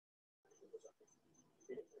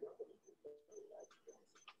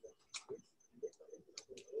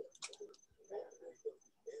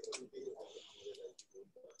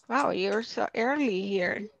Wow, you're so early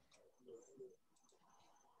here.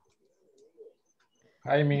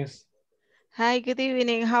 Hi, Miss. Hi, good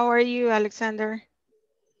evening. How are you, Alexander?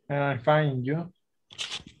 I'm fine. You?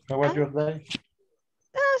 How was Ah, your day?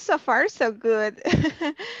 so far, so good.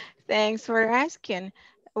 Thanks for asking.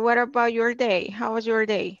 What about your day? How was your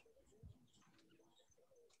day?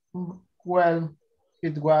 Well,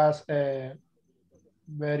 it was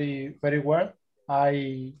very well.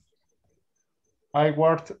 I I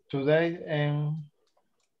worked today and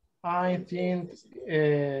I think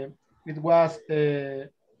it was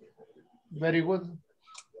very good.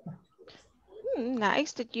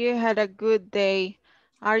 Nice that you had a good day.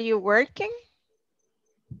 Are you working?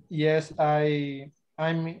 Yes, I'm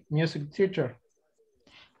music teacher.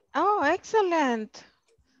 Oh, excellent.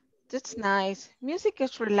 That's nice. Music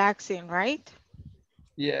is relaxing, right?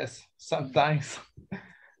 Yes, sometimes.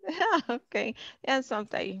 Okay. And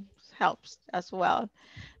sometimes helps as well.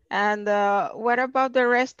 And what about the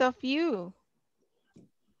rest of you?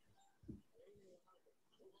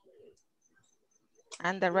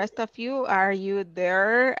 And the rest of you, are you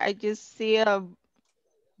there? I just see a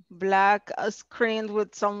black screen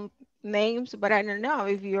with some names, but I don't know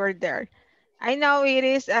if you're there. I know it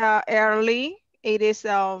is early. It is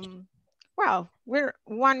well, we're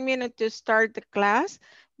 1 minute to start the class,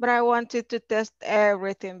 but I wanted to test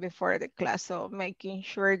everything before the class, so making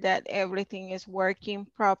sure that everything is working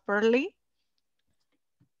properly.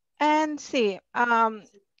 And see,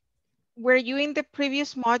 were you in the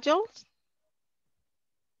previous modules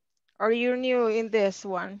or you're new in this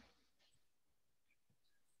one?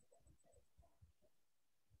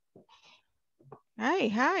 Hi,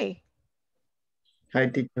 hi. Hi,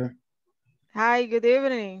 teacher. Hi, good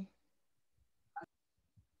evening.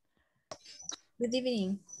 Good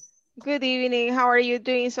evening. Good evening. How are you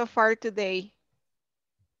doing so far today?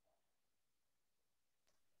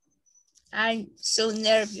 I'm so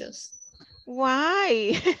nervous.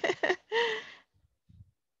 Why?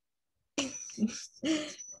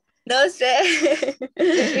 No sé.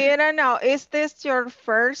 You don't know. Is this your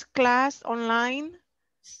first class online?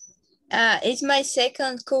 It's my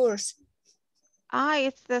second course. Ah,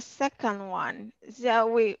 it's the second one.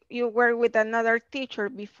 So you were with another teacher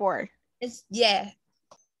before. Yeah.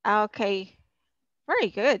 Okay, very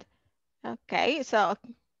good. Okay, so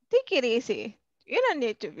take it easy. You don't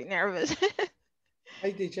need to be nervous.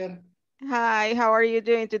 Hi, teacher. Hi, how are you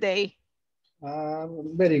doing today?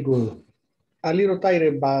 Very good. A little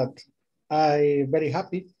tired, but I very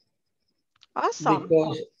happy Awesome.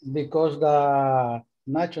 because the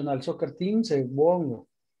national soccer teams won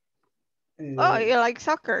Oh, uh, you like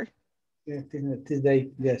soccer? this day.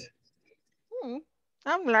 Yes. Hmm.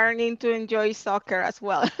 I'm learning to enjoy soccer as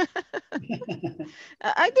well.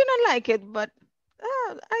 I do not like it, but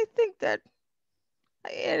I think that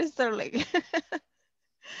it is their league.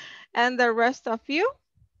 And the rest of you,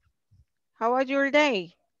 how was your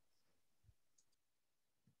day?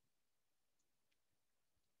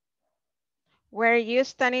 Were you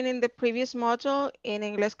studying in the previous module in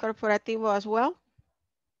Inglés Corporativo as well?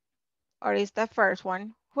 Or is the first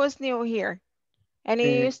one? Who's new here? Any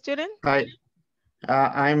Uh, new student? Hi,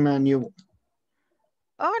 I'm a new.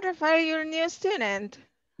 Oh, Rafael, you're a new student.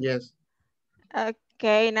 Yes.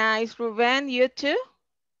 Okay, nice. Ruben, you too?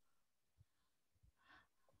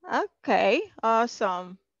 Okay,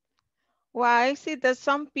 awesome. Well, I see that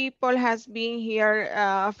some people has been here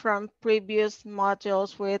from previous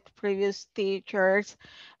modules with previous teachers.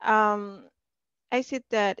 I see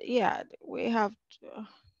that, yeah, we have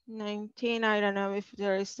 19. I don't know if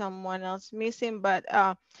there is someone else missing, but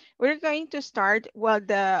we're going to start. Well,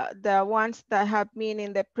 the ones that have been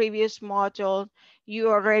in the previous module, you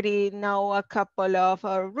already know a couple of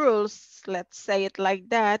rules, let's say it like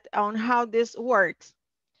that, on how this works.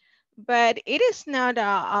 But it is not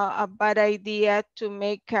a bad idea to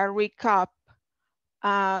make a recap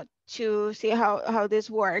to see how this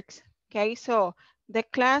works. Okay, so the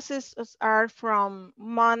classes are from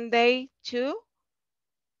Monday to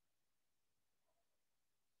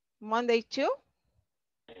Monday to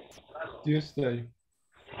Tuesday.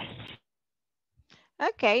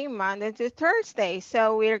 okay, Monday to Thursday.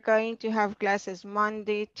 So we're going to have classes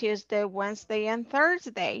Monday, Tuesday, Wednesday, and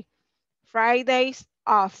Thursday. Fridays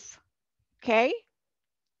off. Okay.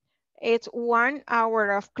 It's 1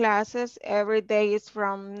 hour of classes. Every day is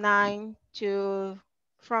from 8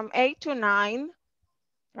 to 9,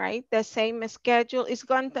 right? The same schedule is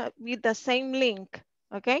going to be the same link,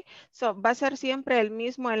 okay? So va a ser siempre el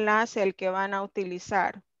mismo enlace el que van a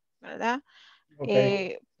utilizar, ¿verdad?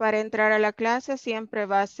 Okay. Para entrar a la clase siempre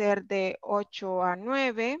va a ser de 8 a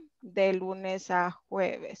 9, de lunes a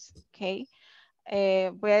jueves. ¿Ok?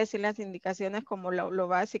 Voy a decir las indicaciones como lo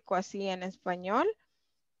básico así en español.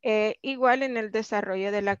 Igual en el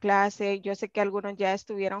desarrollo de la clase, yo sé que algunos ya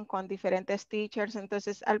estuvieron con diferentes teachers,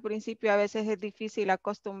 entonces al principio a veces es difícil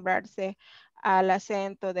acostumbrarse al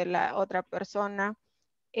acento de la otra persona.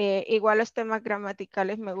 Igual los temas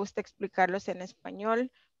gramaticales me gusta explicarlos en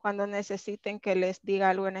español. Cuando necesiten que les diga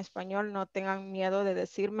algo en español, no tengan miedo de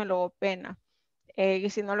decírmelo o pena. Y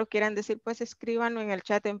si no lo quieren decir, pues escríbanlo en el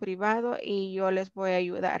chat en privado y yo les voy a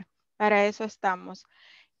ayudar. Para eso estamos.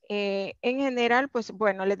 En general, pues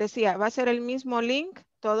bueno, les decía, va a ser el mismo link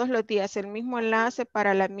todos los días, el mismo enlace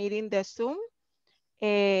para la meeting de Zoom.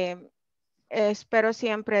 Eh, espero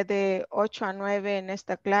siempre de 8 a 9 en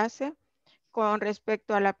esta clase. Con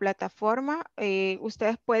respecto a la plataforma,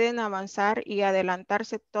 ustedes pueden avanzar y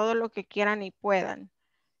adelantarse todo lo que quieran y puedan.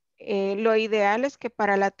 Lo ideal es que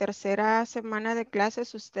para la tercera semana de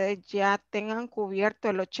clases ustedes ya tengan cubierto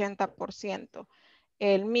el 80%,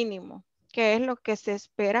 el mínimo, que es lo que se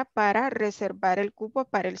espera para reservar el cupo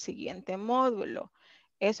para el siguiente módulo.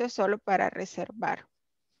 Eso es solo para reservar.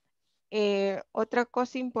 Otra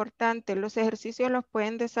cosa importante, los ejercicios los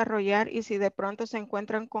pueden desarrollar y si de pronto se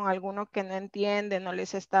encuentran con alguno que no entienden o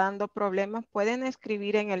les está dando problemas, pueden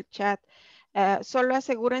escribir en el chat. Solo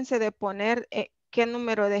asegúrense de poner qué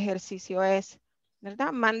número de ejercicio es,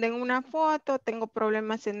 ¿verdad? Manden una foto, tengo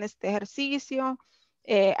problemas en este ejercicio,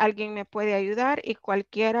 alguien me puede ayudar y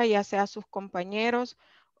cualquiera, ya sea sus compañeros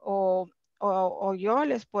o yo,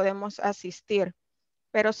 les podemos asistir.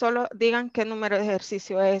 Pero solo digan qué número de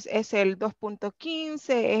ejercicio es el 2.15,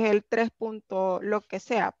 es el 3. Lo que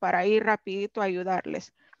sea, para ir rapidito a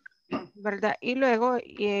ayudarles, ¿verdad? Y luego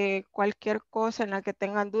cualquier cosa en la que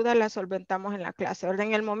tengan duda la solventamos en la clase, ¿verdad?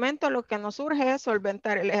 En el momento lo que nos surge es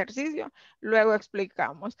solventar el ejercicio, luego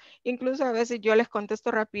explicamos. Incluso a veces yo les contesto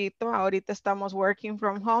rapidito, ahorita estamos working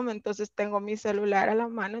from home, entonces tengo mi celular a la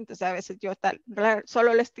mano, entonces a veces yo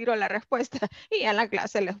solo les tiro la respuesta y en la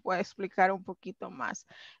clase les puedo explicar un poquito más.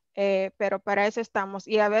 Pero para eso estamos.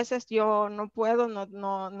 Y a veces yo no puedo,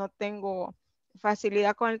 no tengo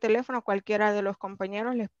facilidad con el teléfono, cualquiera de los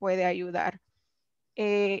compañeros les puede ayudar.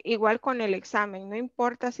 Igual con el examen, no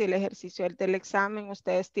importa si el ejercicio del examen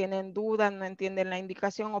ustedes tienen dudas, no entienden la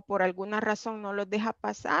indicación o por alguna razón no los deja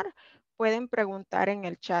pasar, pueden preguntar en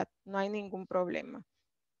el chat, no hay ningún problema.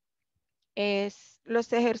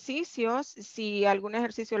 Los ejercicios, si algún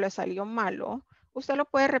ejercicio le salió malo, usted lo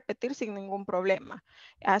puede repetir sin ningún problema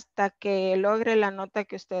hasta que logre la nota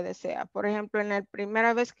que usted desea. Por ejemplo, en la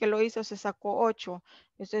primera vez que lo hizo se sacó 8.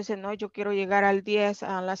 Y usted dice, no, yo quiero llegar al 10.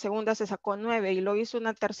 A la segunda se sacó 9 y lo hizo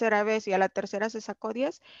una tercera vez y a la tercera se sacó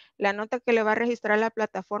 10. La nota que le va a registrar la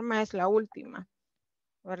plataforma es la última,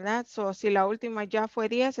 ¿verdad? Si la última ya fue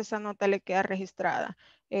 10, esa nota le queda registrada.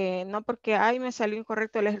 No porque, ay, me salió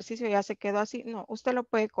incorrecto el ejercicio, ya se quedó así. No, usted lo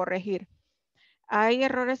puede corregir. Hay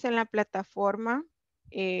errores en la plataforma.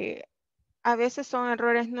 A veces son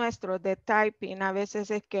errores nuestros de typing, a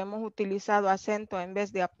veces es que hemos utilizado acento en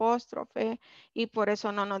vez de apóstrofe y por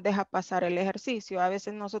eso no nos deja pasar el ejercicio. A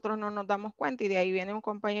veces nosotros no nos damos cuenta y de ahí viene un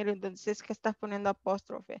compañero y entonces es que estás poniendo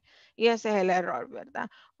apóstrofe y ese es el error, ¿verdad?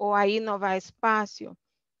 O ahí no va espacio.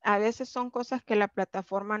 A veces son cosas que la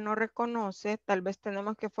plataforma no reconoce, tal vez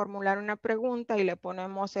tenemos que formular una pregunta y le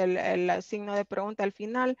ponemos el signo de pregunta al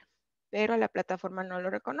final, pero la plataforma no lo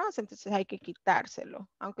reconoce, entonces hay que quitárselo,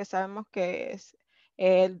 aunque sabemos que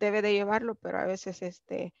debe de llevarlo, pero a veces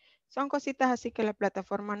son cositas así que la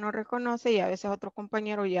plataforma no reconoce y a veces otro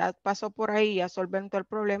compañero ya pasó por ahí, ya solventó el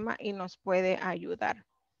problema y nos puede ayudar.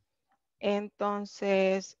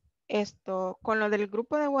 Entonces, con lo del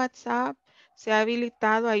grupo de WhatsApp, se ha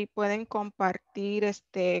habilitado, ahí pueden compartir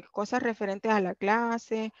cosas referentes a la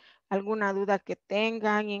clase, alguna duda que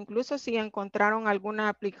tengan, incluso si encontraron alguna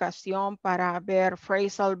aplicación para ver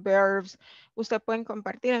phrasal verbs, usted pueden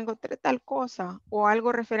compartir, encontré tal cosa o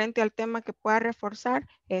algo referente al tema que pueda reforzar,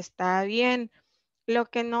 está bien. Lo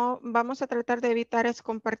que no vamos a tratar de evitar es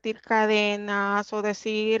compartir cadenas o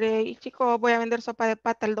decir, chicos, voy a vender sopa de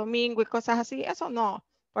pata el domingo y cosas así. Eso no,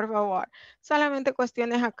 por favor. Solamente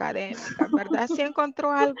cuestiones académicas, ¿verdad? Si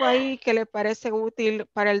encontró algo ahí que le parece útil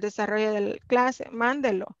para el desarrollo de la clase,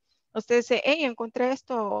 mándelo. Usted dice, hey, encontré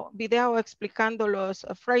esto, video explicando los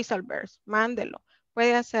phrasal verbs, mándelo.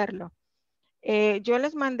 Puede hacerlo. Yo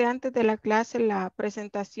les mandé antes de la clase la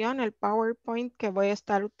presentación, el PowerPoint que voy a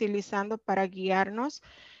estar utilizando para guiarnos.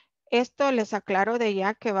 Esto les aclaro de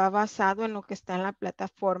ya que va basado en lo que está en la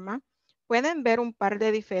plataforma. pueden ver un par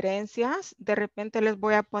de diferencias. De repente les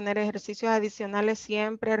voy a poner ejercicios adicionales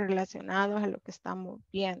siempre relacionados a lo que estamos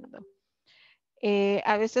viendo.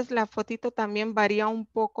 A veces la fotito también varía un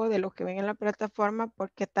poco de lo que ven en la plataforma,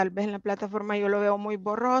 porque tal vez en la plataforma yo lo veo muy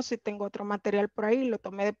borroso y tengo otro material por ahí, lo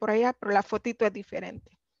tomé de por allá, pero la fotito es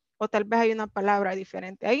diferente. O tal vez hay una palabra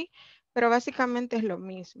diferente ahí, pero básicamente es lo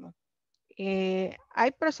mismo. Hay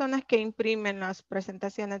personas que imprimen las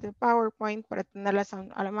presentaciones de PowerPoint para tenerlas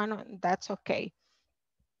a la mano. That's okay.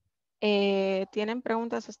 ¿Tienen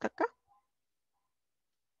preguntas hasta acá?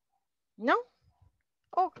 ¿No?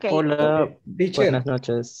 Ok. Hola, Teacher, buenas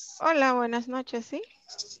noches. Hola, buenas noches, ¿sí?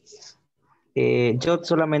 Yo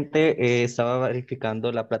solamente estaba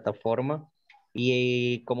verificando la plataforma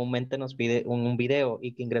y comúnmente nos pide un video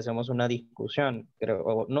y que ingresemos una discusión,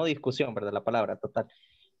 pero no discusión, ¿verdad? La palabra total.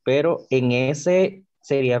 Pero en ese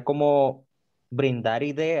sería como brindar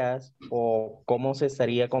ideas o cómo se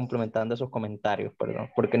estaría complementando esos comentarios, perdón,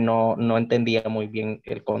 porque no entendía muy bien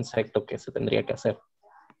el concepto que se tendría que hacer.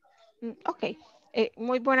 Ok,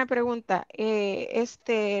 muy buena pregunta.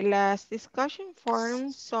 Las discussion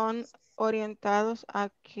forums son orientados a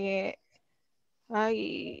que,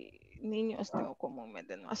 ay, niños, tengo como un mes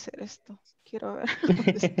de no hacer esto. Quiero ver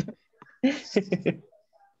dónde estoy.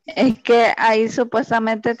 Es que ahí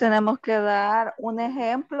supuestamente tenemos que dar un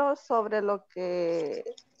ejemplo sobre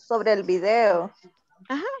sobre el video.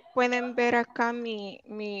 Ajá, pueden ver acá mi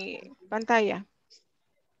pantalla.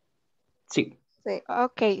 Sí. Sí.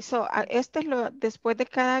 Ok, este es después de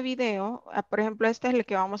cada video, por ejemplo, este es el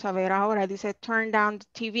que vamos a ver ahora, dice turn down the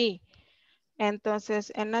TV.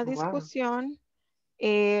 Entonces, en la wow. discusión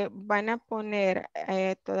van a poner,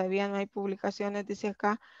 todavía no hay publicaciones, dice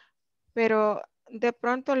acá, pero de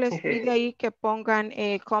pronto les pide ahí que pongan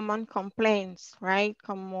common complaints, right?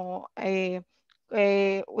 Como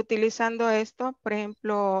utilizando esto, por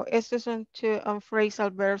ejemplo, estos son un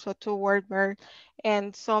phrasal verbs o two word verbs,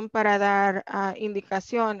 and son para dar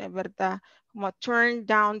indicaciones, ¿verdad? Como turn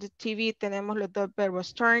down the TV, tenemos los dos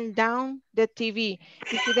verbos, turn down the TV.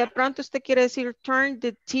 Y si de pronto usted quiere decir turn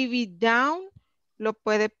the TV down, lo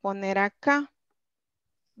puede poner acá.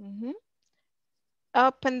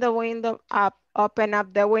 Open the window up, open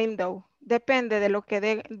up the window. Depende de lo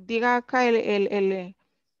que diga acá el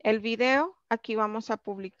video. Aquí vamos a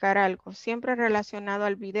publicar algo, siempre relacionado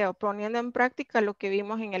al video, poniendo en práctica lo que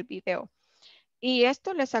vimos en el video. Y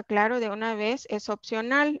esto les aclaro de una vez, es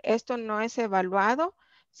opcional. Esto no es evaluado.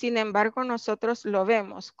 Sin embargo, nosotros lo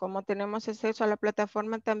vemos. Como tenemos acceso a la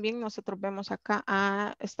plataforma también, nosotros vemos acá,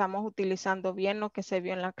 estamos utilizando bien lo que se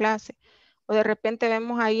vio en la clase. O de repente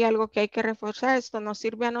vemos ahí algo que hay que reforzar. Esto nos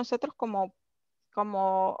sirve a nosotros como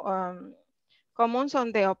un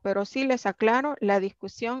sondeo, pero sí les aclaro, la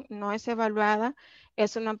discusión no es evaluada,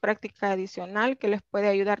 es una práctica adicional que les puede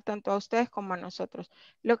ayudar tanto a ustedes como a nosotros.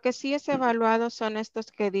 Lo que sí es evaluado son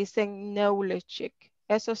estos que dicen knowledge check.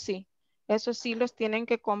 Eso sí los tienen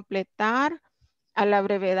que completar a la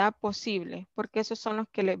brevedad posible, porque esos son los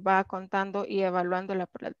que les va contando y evaluando la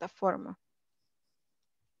plataforma.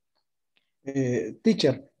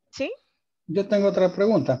 Teacher, ¿Sí? yo tengo otra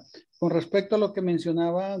pregunta. Con respecto a lo que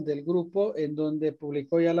mencionaba del grupo en donde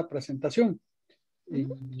publicó ya la presentación.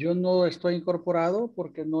 Yo no estoy incorporado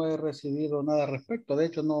porque no he recibido nada al respecto. De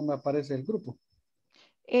hecho, no me aparece el grupo.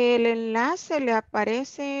 El enlace le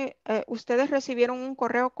aparece, ustedes recibieron un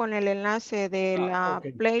correo con el enlace de la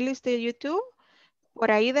Ok. playlist de YouTube. Por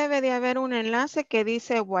ahí debe de haber un enlace que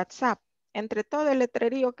dice WhatsApp. Entre todo el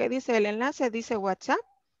letrerío que dice el enlace, dice WhatsApp.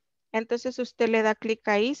 Entonces usted le da clic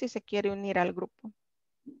ahí si se quiere unir al grupo.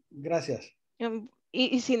 Gracias.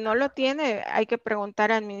 Y si no lo tiene, hay que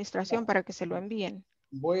preguntar a administración para que se lo envíen.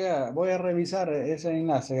 Voy a revisar ese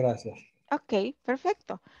enlace, gracias. Ok,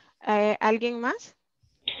 perfecto. ¿Alguien más?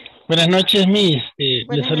 Buenas noches, Miss. Les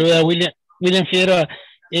Buenas saluda noches. William Figueroa.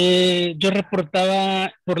 Yo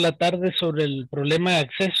reportaba por la tarde sobre el problema de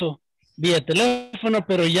acceso vía teléfono,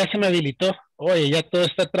 pero ya se me habilitó. Oye, ya todo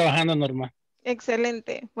está trabajando normal.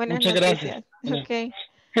 Excelente. Buenas Muchas gracias. noticias.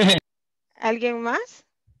 Ok. ¿Alguien más?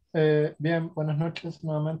 Bien, buenas noches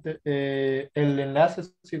nuevamente. El enlace,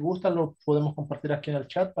 si gusta, lo podemos compartir aquí en el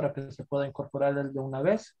chat para que se pueda incorporar el de una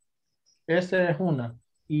vez. Esa es una.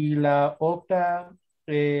 Y la otra,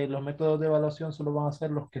 los métodos de evaluación solo van a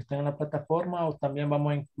ser los que estén en la plataforma o también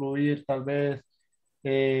vamos a incluir tal vez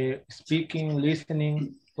speaking,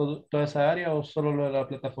 listening, toda esa área o solo lo de la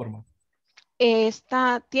plataforma.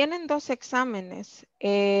 Tienen dos exámenes.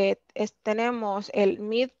 Tenemos el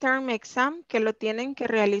midterm exam que lo tienen que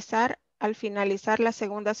realizar al finalizar la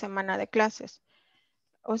segunda semana de clases.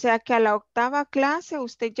 O sea que a la octava clase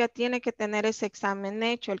usted ya tiene que tener ese examen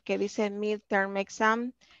hecho, el que dice midterm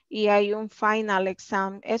exam, y hay un final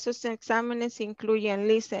exam. Esos exámenes incluyen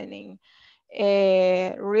listening,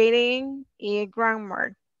 reading y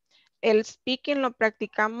grammar. El speaking lo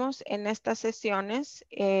practicamos en estas sesiones.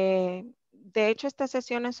 De hecho, estas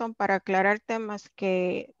sesiones son para aclarar temas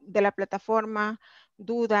de la plataforma,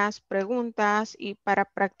 dudas, preguntas y para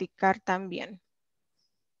practicar también.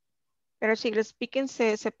 Pero sí, el speaking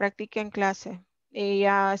se practica en clase. Y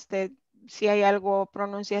ya si hay algo,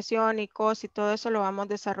 pronunciación y cosas y todo eso lo vamos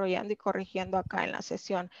desarrollando y corrigiendo acá en la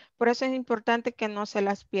sesión. Por eso es importante que no se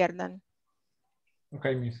las pierdan. Ok,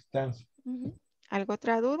 Miss, thanks. ¿Algo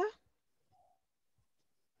otra duda?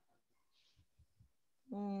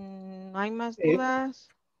 ¿No hay más dudas?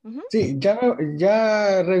 Sí,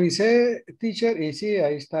 ya revisé, teacher, y sí,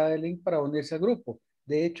 ahí está el link para unirse al grupo.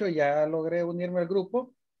 De hecho, ya logré unirme al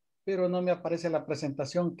grupo, pero no me aparece la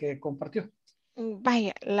presentación que compartió.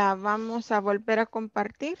 Vaya, la vamos a volver a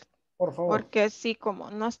compartir. Por favor. Porque sí,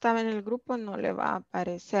 como no estaba en el grupo, no le va a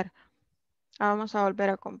aparecer. La vamos a volver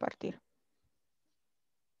a compartir.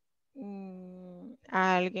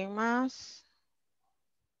 ¿Alguien más?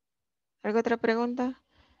 ¿Alguna otra pregunta?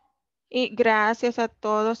 Y gracias a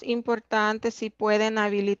todos. Importante, si pueden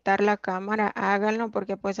habilitar la cámara, háganlo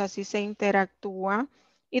porque pues así se interactúa.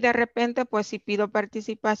 Y de repente, pues si pido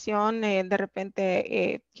participación, de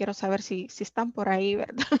repente quiero saber si están por ahí,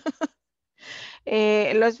 ¿verdad?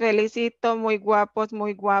 Los felicito, muy guapos,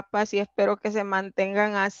 muy guapas y espero que se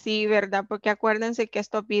mantengan así, ¿verdad? Porque acuérdense que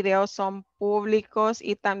estos videos son públicos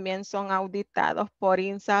y también son auditados por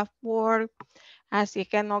INSAFORP. Así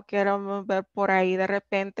que no quiero ver por ahí de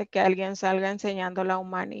repente que alguien salga enseñando la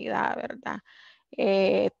humanidad, ¿verdad?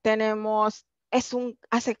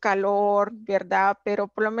 Hace calor, ¿verdad? Pero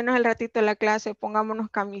por lo menos el ratito de la clase pongámonos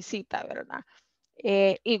camisita, ¿verdad?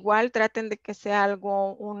 Igual traten de que sea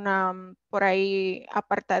algo por ahí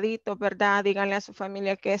apartadito, ¿verdad? Díganle a su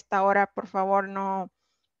familia que esta hora, por favor, no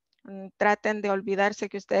traten de olvidarse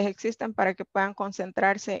que ustedes existen para que puedan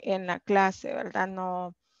concentrarse en la clase, ¿verdad?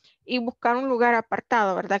 No, y buscar un lugar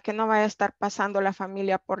apartado, ¿verdad? Que no vaya a estar pasando la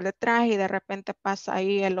familia por detrás y de repente pasa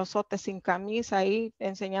ahí el osote sin camisa ahí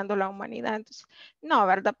enseñando la humanidad. Entonces, no,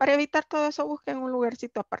 ¿verdad? Para evitar todo eso, busquen un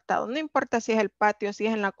lugarcito apartado. No importa si es el patio, si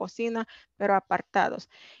es en la cocina, pero apartados.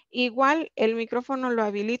 Igual el micrófono lo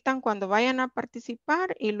habilitan cuando vayan a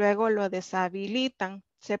participar y luego lo deshabilitan.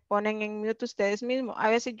 Se ponen en mute ustedes mismos. A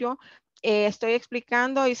veces yo estoy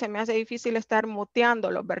explicando y se me hace difícil estar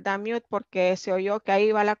muteándolo, ¿verdad? Mute porque se oyó que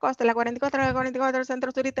ahí va la costa, la 44, el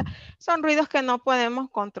centro surita. Son ruidos que no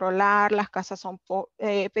podemos controlar. Las casas son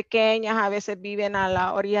pequeñas, a veces viven a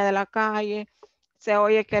la orilla de la calle. Se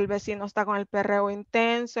oye que el vecino está con el perreo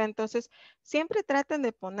intenso. Entonces, siempre traten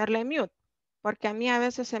de ponerle mute. Porque a mí a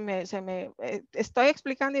veces estoy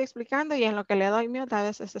explicando y explicando y en lo que le doy mute a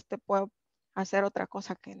veces puedo hacer otra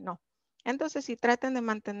cosa que no. Entonces, si traten de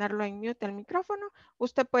mantenerlo en mute el micrófono,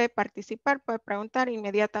 usted puede participar, puede preguntar,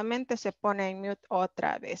 inmediatamente se pone en mute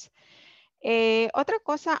otra vez. Otra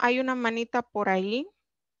cosa, hay una manita por ahí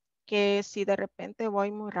que si de repente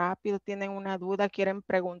voy muy rápido, tienen una duda, quieren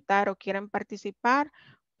preguntar o quieren participar,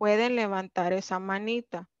 pueden levantar esa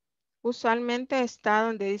manita. Usualmente está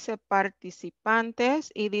donde dice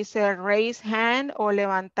participantes y dice raise hand o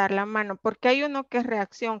levantar la mano, porque hay uno que es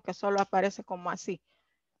reacción, que solo aparece como así.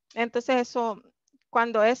 Entonces eso,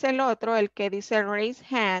 cuando es el otro, el que dice raise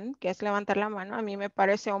hand, que es levantar la mano, a mí me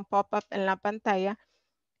parece un pop-up en la pantalla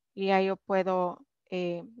y ahí yo puedo,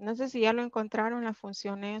 no sé si ya lo encontraron la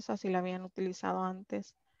función esa, si la habían utilizado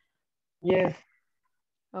antes. Yes.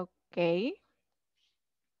 Ok,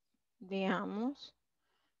 veamos.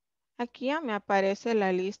 Aquí ya me aparece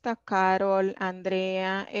la lista Carol,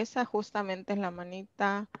 Andrea, esa justamente es la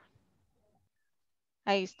manita.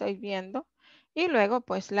 Ahí estoy viendo. Y luego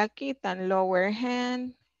pues la quitan, lower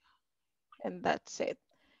hand, and that's it.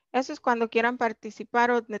 Eso es cuando quieran participar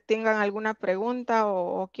o tengan alguna pregunta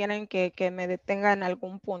o quieren que me detenga en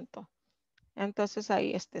algún punto. Entonces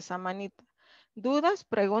ahí está esa manita. ¿Dudas,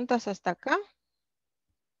 preguntas hasta acá?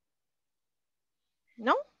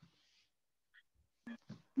 ¿No?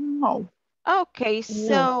 No. Okay,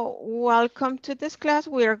 so welcome to this class.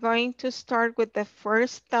 We are going to start with the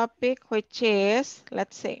first topic, which is,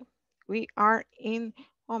 let's see, we are in,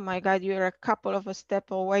 oh my God, you're a couple of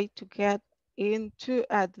steps away to get into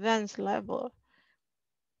advanced level,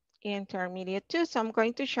 intermediate 2. So I'm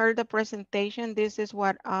going to share the presentation. This is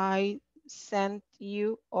what I sent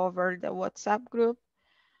you over the WhatsApp group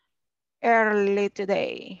early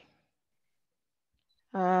today.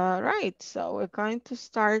 All right, so we're going to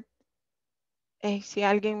start Si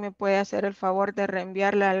alguien me puede hacer el favor de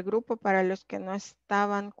reenviarla al grupo para los que no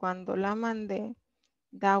estaban cuando la mandé,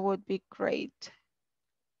 that would be great.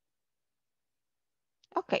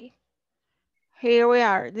 Okay. Here we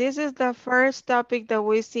are. This is the first topic that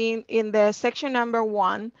we see in the section number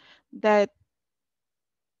 1. That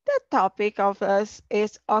the topic of us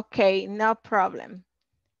is okay, no problem.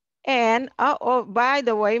 And oh, by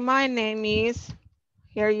the way, my name is,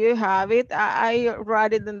 here you have it. I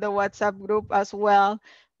wrote it in the WhatsApp group as well,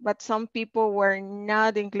 but some people were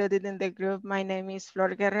not included in the group. My name is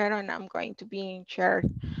Flor Guerrero, and I'm going to be in charge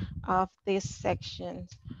of this section.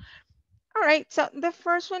 All right, so the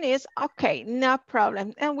first one is, okay, no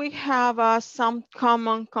problem. And we have some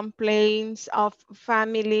common complaints of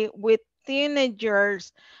family with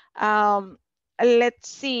teenagers. Let's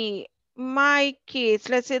see, my kids,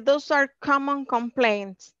 let's see, those are common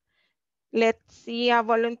complaints. Let's see, a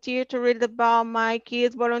volunteer to read about my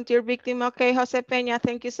kids, volunteer victim. Okay, Jose Peña,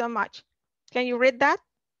 thank you so much. Can you read that?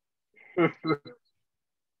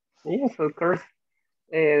 Yes, of course.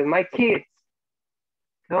 My kids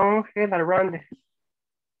don't head around,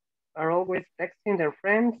 are always texting their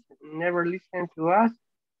friends, never listen to us,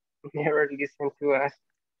 never listen to us.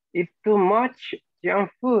 Eat too much junk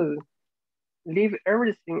food, leave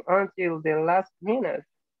everything until the last minute.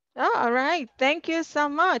 Oh, all right, thank you so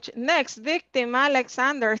much. Next victim,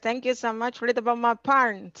 Alexander, thank you so much. Read about my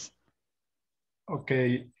parents.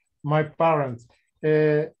 Okay, my parents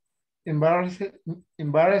embarrass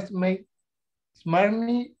me, smart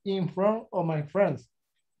me in front of my friends.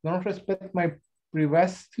 Don't respect my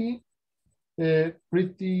privacy,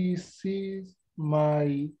 criticize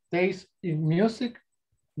my taste in music,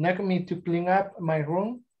 nag me to clean up my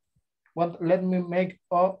room, won't let me make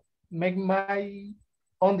my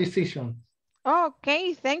own decision.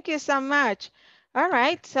 Okay, thank you so much. All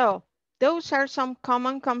right, so those are some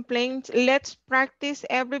common complaints. Let's practice,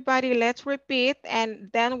 everybody. Let's repeat, and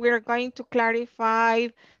then we're going to clarify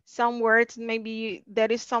some words. Maybe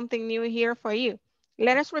there is something new here for you.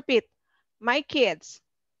 Let us repeat. My kids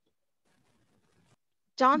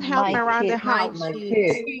don't help around the house. My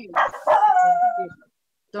kids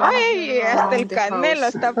Ay, hasta el Canelo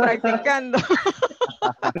está practicando.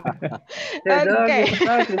 the dog Okay. is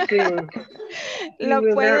practicing. He Lo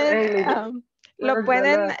will learn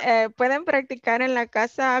pueden, English. pueden practicar en la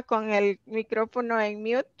casa con el micrófono en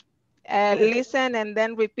mute. Listen and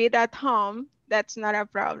then repeat at home. That's not a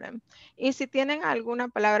problem. Y si tienen alguna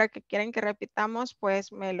palabra que quieren que repitamos, pues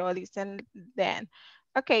me lo dicen then.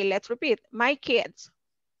 Okay, let's repeat. My kids.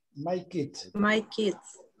 My kids. My kids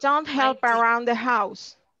Don't help around the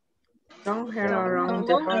house. don't help around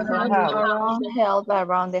the house. Don't help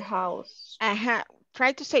around the house.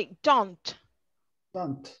 Try to say don't.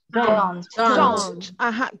 Don't. Don't. Don't.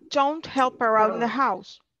 Don't help around the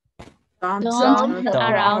house. Don't Don't help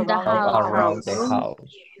Around around the house. around the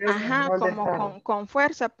house. Como con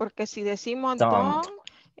fuerza, porque si decimos don,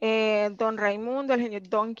 don Raimundo, el genio,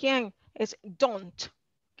 don quién, es don't.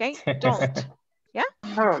 Okay, don't. Yeah?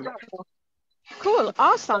 Cool,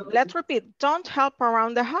 awesome. Let's repeat. Don't help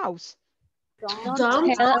around the house.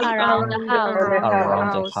 Don't help around the house.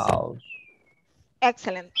 Around the house.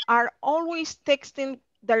 Excellent. Are always texting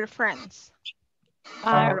their friends.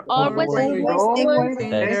 Are always texting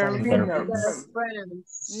their Texting.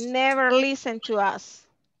 friends. Never listen to us.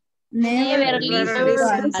 Never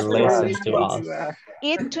listen to us. Listen to us.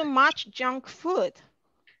 Eat too much junk food.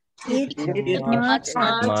 Eat much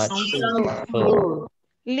Much food.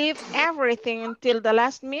 Leave everything until the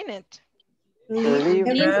last minute. Leave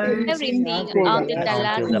Everything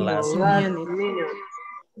until the last minute.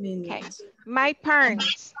 Okay. My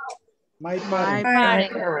parents My My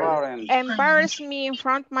parents. parents embarrass me in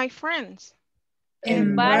front of my friends.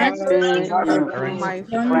 embarrass embarrass Embarrass my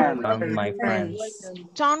from my friends.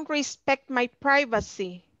 Don't respect my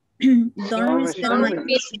privacy. Don't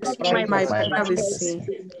respect my My privacy.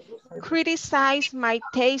 Criticize my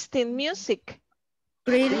taste in music.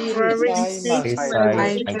 Criticize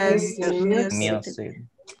my taste in music. Music.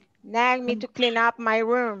 Nag me to clean up my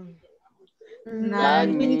room.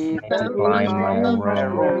 Nag me To climb my room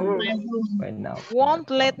right now. Won't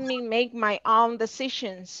let me make my own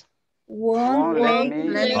decisions. Won't let me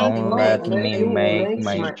make my own own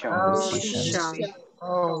decisions. decision.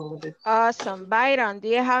 Awesome. Byron, do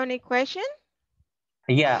you have any question?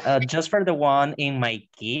 Yeah, just for the one in my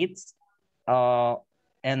kids,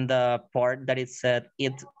 and the part that it said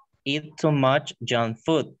eat too much junk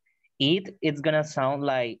food. Eat, it's gonna sound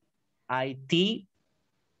like IT,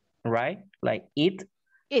 right? Like eat.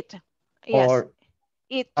 Eat. Yes. Or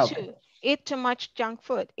Eat too much junk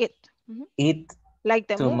food. Eat. eat Like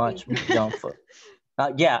the too movie. much junk food.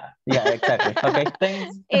 Yeah, exactly. Okay,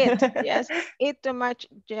 thanks. Eat, yes, eat too much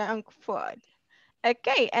junk food.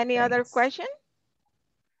 Okay, any other Thanks. question?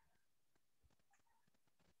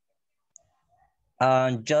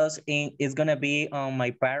 It's gonna be on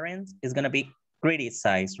my parents. It's gonna be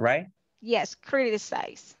criticized, right? Yes,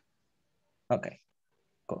 criticize. Okay,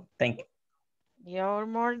 cool. Thank you. You're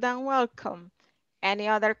more than welcome. Any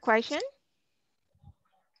other question?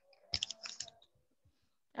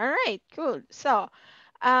 All right, cool. So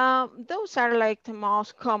those are like the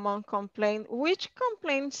most common complaint. Which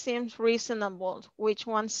complaint seems reasonable? Which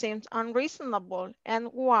one seems unreasonable, and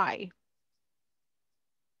why?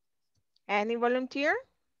 Any volunteer?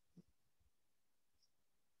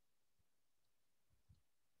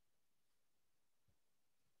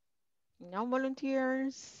 No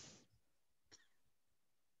volunteers?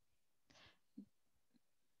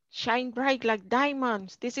 Shine bright like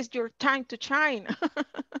diamonds. This is your time to shine.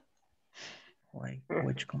 Like,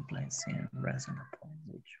 which complaints seem reasonable?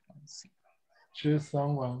 Which ones seem... Choose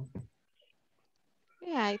someone.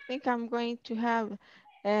 Yeah, I think I'm going to have,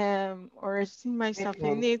 or see myself,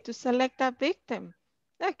 I need to select a victim.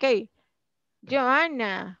 Okay,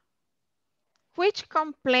 Joanna, which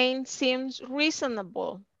complaint seems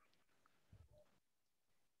reasonable?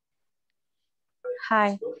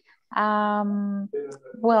 Hi.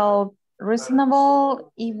 Well,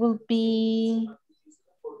 reasonable, it will be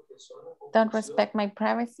don't respect my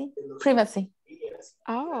privacy.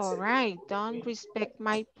 Oh, right, don't respect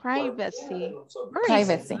my privacy. Very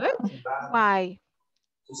Privacy. good. Why?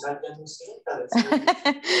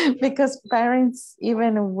 Because parents,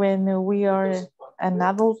 even when we are an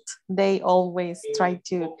adult, they always try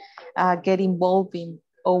to get involved in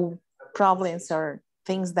all problems or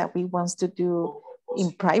things that we want to do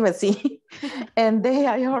in privacy. And they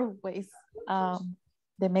are always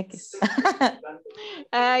the make it.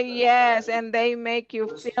 Yes, and they make you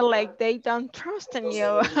feel like they don't trust in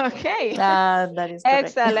you. Okay. That is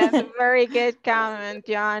correct. Excellent. Very good comment,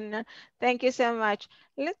 John. Thank you so much.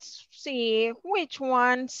 Let's see which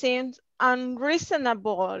one seems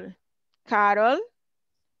unreasonable. Carol,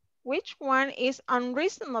 which one is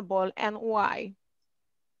unreasonable and why?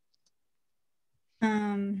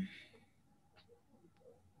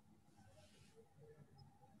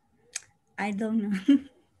 I don't know.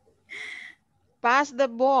 Pass the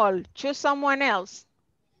ball. Choose someone else.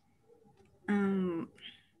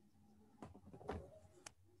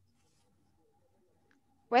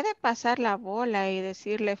 Puede pasar la bola y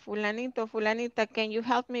decirle, fulanito, fulanita, can you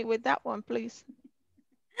help me with that one, please?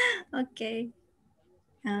 Okay.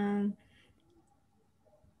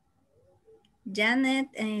 Janet,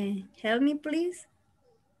 help me, please.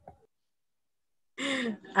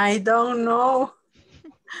 I don't know.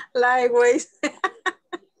 Likewise.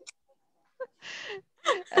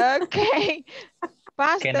 Okay.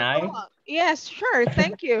 Pass Can the I? ball. Yes, sure.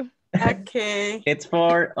 Thank you. Okay. It's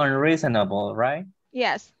for unreasonable, right?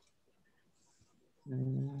 Yes.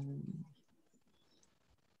 Don't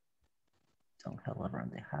help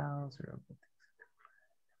around the house.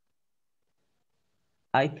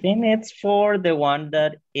 I think it's for the one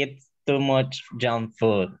that eats too much junk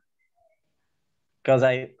food.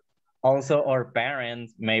 Because also our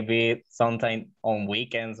parents, maybe sometimes on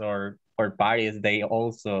weekends or parties, they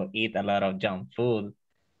also eat a lot of junk food.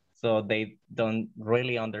 So they don't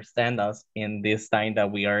really understand us in this time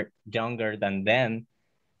that we are younger than them,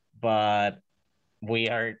 but we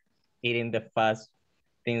are eating the fast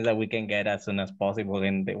things that we can get as soon as possible,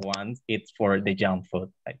 and the ones it's for the junk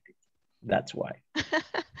food. I think that's why.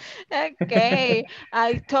 Okay,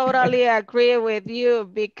 I totally agree with you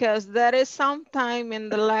because there is some time in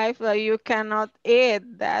the life that you cannot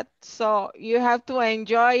eat that. So you have to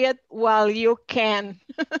enjoy it while you can.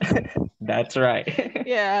 That's right.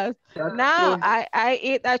 Yes. That's Now true. I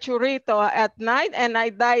eat a churrito at night and I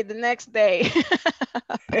die the next day.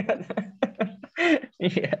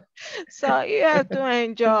 Yeah. So you have to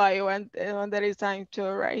enjoy when there is time to,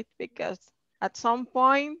 right? Because at some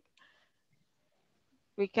point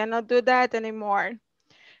we cannot do that anymore.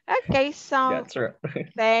 Okay, so That's right.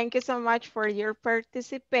 thank you so much for your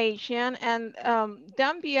participation, and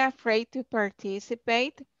don't be afraid to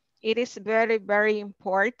participate. It is very, very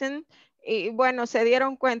important. Y bueno, se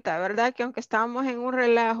dieron cuenta, ¿verdad? Que aunque estábamos en un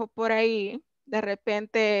relajo por ahí, de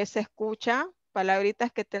repente se escucha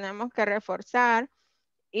palabritas que tenemos que reforzar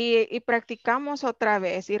y practicamos otra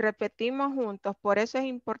vez y repetimos juntos. Por eso es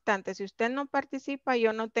importante. Si usted no participa,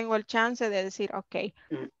 yo no tengo el chance de decir, ok,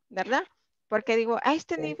 ¿verdad? Porque digo, a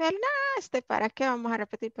este nivel, no, ¿para qué vamos a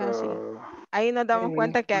repetir? Pero sí, ahí nos damos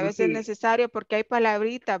cuenta que a veces es necesario porque hay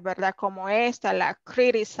palabritas, ¿verdad? Como esta, la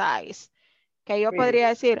criticize, ¿ok? Que yo Really? podría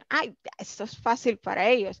decir, ay, esto es fácil para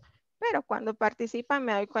ellos. Pero cuando participan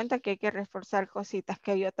me doy cuenta que hay que reforzar cositas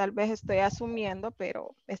que yo tal vez estoy asumiendo,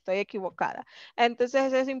 pero estoy equivocada.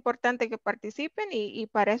 Entonces es importante que participen y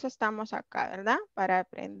para eso estamos acá, ¿verdad? Para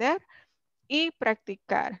aprender y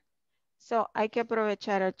practicar. So, hay que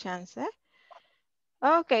aprovechar el chance.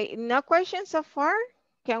 Okay, no questions so far.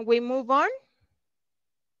 Can we move on?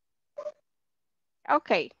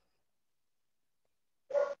 Okay.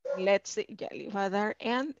 Let's see. Ya le iba a dar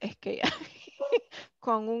end. Es que ya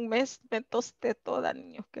con un mes me tosté toda,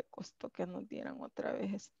 niños. Que costó que nos dieran otra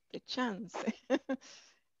vez este chance.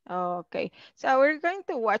 Okay, so we're going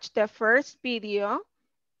to watch the first video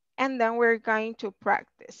and then we're going to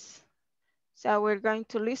practice. So we're going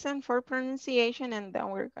to listen for pronunciation and then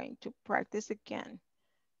we're going to practice again.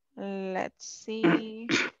 Let's see.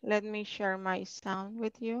 Let me share my sound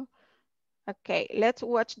with you. Okay, let's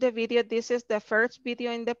watch the video. This is the first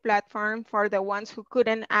video in the platform for the ones who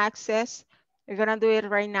couldn't access. We're gonna do it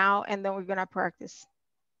right now and then we're gonna practice.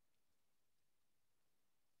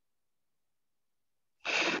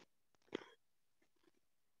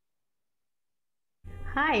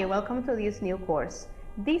 Hi, welcome to this new course.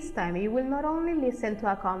 This time you will not only listen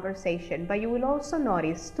to a conversation, but you will also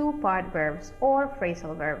notice two-part verbs or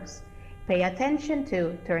phrasal verbs. Pay attention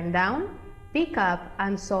to turn down, pick up,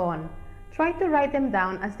 and so on. Try to write them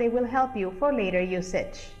down as they will help you for later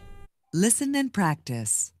usage. Listen and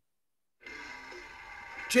practice.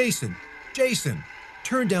 Jason,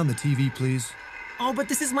 turn down the TV, please. Oh, but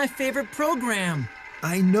this is my favorite program.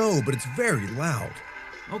 I know, but it's very loud.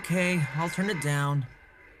 Okay, I'll turn it down.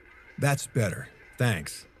 That's better.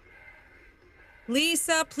 Thanks.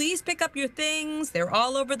 Lisa, please pick up your things. They're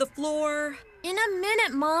all over the floor. In a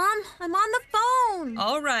minute, Mom. I'm on the phone.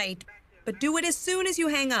 All right, but do it as soon as you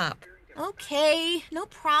hang up. Okay, no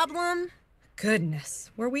problem.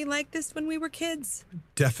 Goodness, were we like this when we were kids?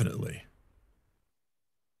 Definitely.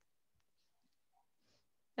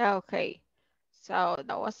 Okay, so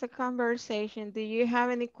that was the conversation. Do you have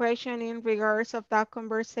any question in regards of that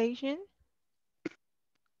conversation?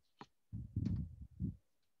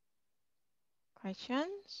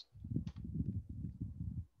 Questions?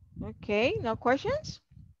 Okay, no questions?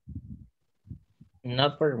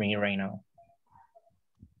 Not for me right now.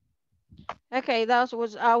 Okay, that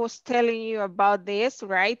was I was telling you about this,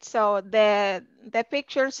 right? So the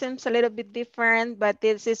picture seems a little bit different, but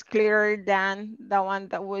this is clearer than the one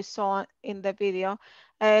that we saw in the video.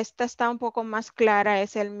 Esta está un poco más clara,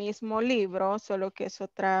 es el mismo libro, solo que es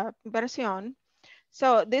otra versión.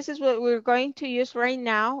 So this is what we're going to use right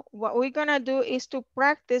now. What we're gonna do is to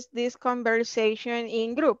practice this conversation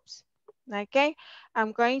in groups, okay?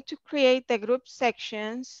 I'm going to create the group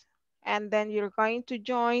sections and then you're going to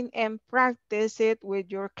join and practice it with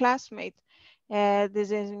your classmates. This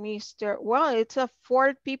is well, it's a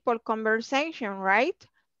 4 people conversation, right?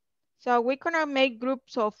 So we're gonna make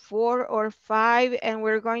groups of 4 or 5 and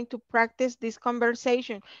we're going to practice this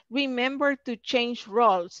conversation. Remember to change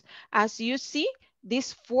roles. As you see,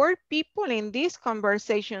 these 4 people in this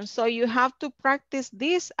conversation. So you have to practice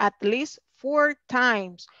this at least 4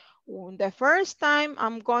 times. The first time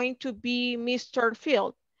I'm going to be Mr.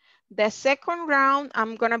 Field. The second round,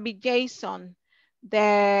 I'm gonna be Jason.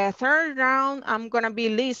 The third round, I'm gonna be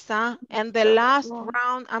Lisa. And the last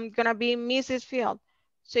round, I'm gonna be Mrs. Field.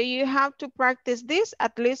 So you have to practice this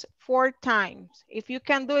at least 4 times. If you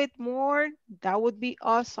can do it more, that would be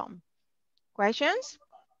awesome. Questions?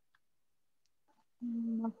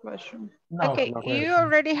 No question. Okay, you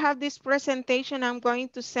already have this presentation. I'm going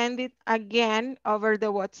to send it again over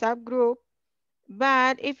the WhatsApp group.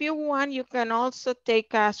 But if you want, you can also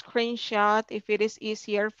take a screenshot if it is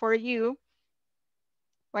easier for you.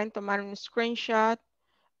 Pueden tomar un screenshot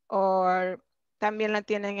o también la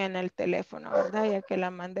tienen en el teléfono, ¿verdad? Ya que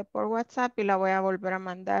la mandé por WhatsApp y la voy a volver a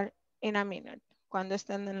mandar in a minute cuando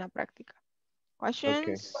estén en la práctica.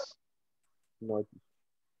 Questions? Okay. No.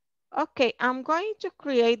 Okay, I'm going to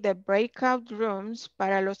create the breakout rooms.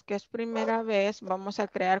 Para los que es primera vez, vamos a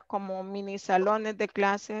crear como mini salones de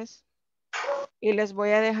clases y les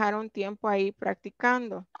voy a dejar un tiempo ahí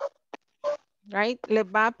practicando. Right? Les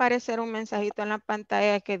va a aparecer un mensajito en la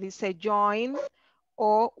pantalla que dice join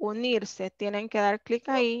o unirse. Tienen que dar clic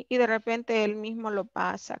ahí y de repente él mismo lo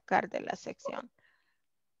va a sacar de la sección.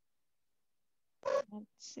 Let's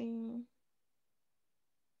see.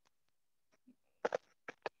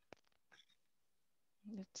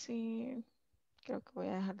 Let's see. Creo que voy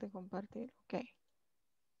a dejar de compartir. Ok.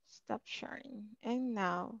 Stop sharing. And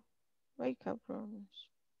now, wake up rooms.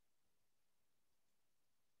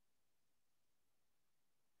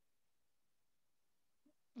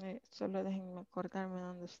 Solo déjenme acordarme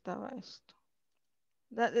dónde estaba esto.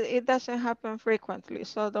 That it doesn't happen frequently,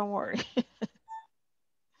 so don't worry.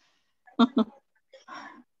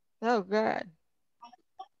 Oh, good.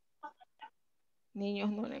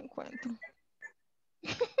 Niños no lo encuentro.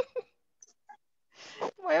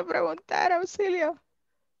 Voy a preguntar, auxilio.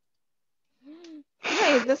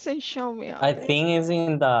 No, it doesn't show me I up there. think it's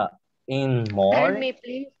in Help more. me,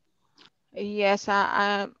 please. Yes,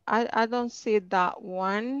 I don't see that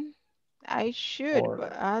one. I should, Or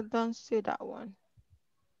but I don't see that one.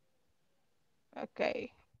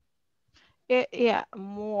 Okay. Yeah,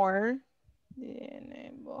 more.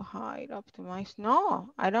 Enable, hide, optimize.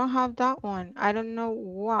 No, I don't have that one. I don't know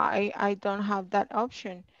why I don't have that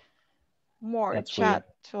option. More that's weird. chat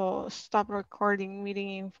to stop recording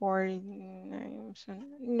meeting for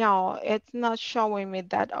no, it's not showing me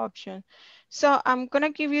that option. So I'm gonna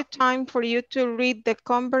give you time for you to read the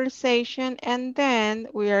conversation, and then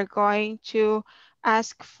we are going to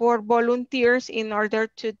ask for volunteers in order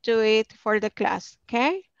to do it for the class,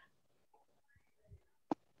 okay?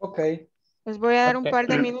 Okay. Les voy a dar un Okay. par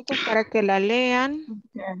de minutos para que la lean,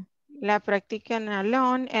 Okay. la practiquen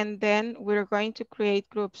alone, and then we're going to create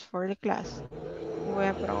groups for the class. Y voy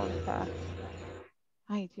a preguntar.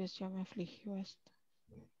 Ay, Dios, ya me afligió esto.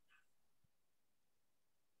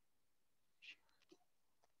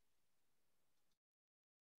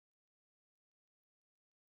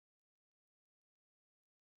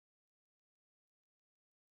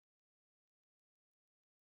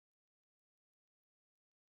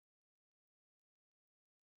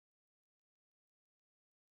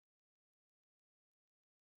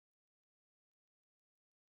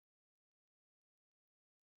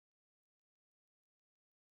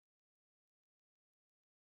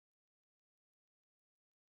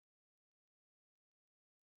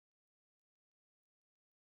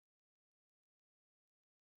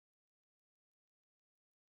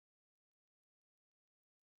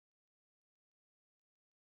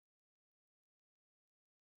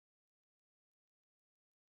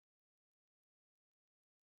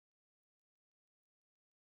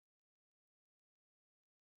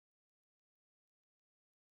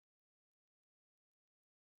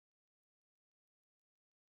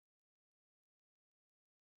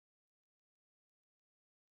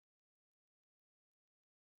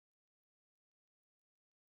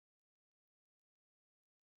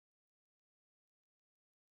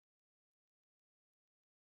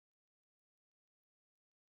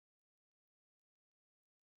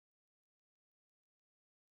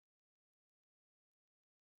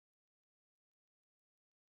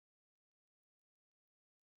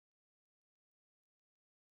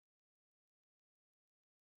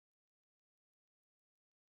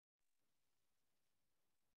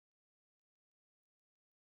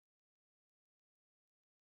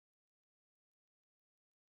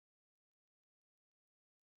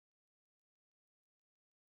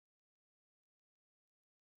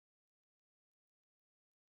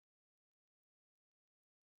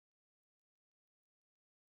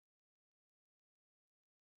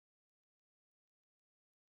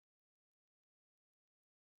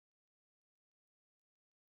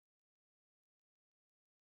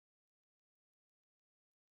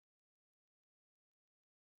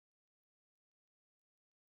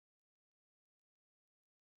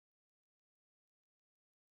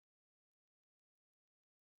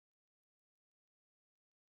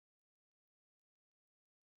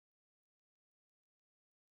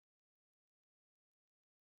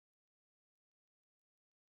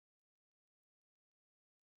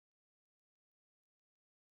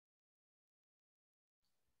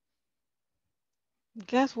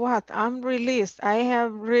 Guess what? I'm released. I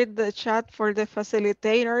have read the chat for the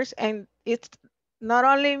facilitators, and it's not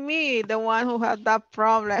only me, the one who had that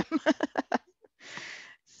problem.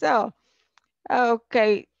 So,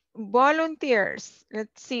 okay, volunteers.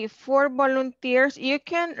 Let's see, 4 volunteers. You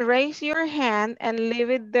can raise your hand and leave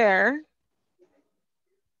it there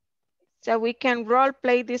so we can role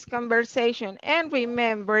play this conversation. And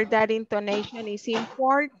remember that intonation is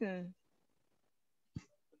important.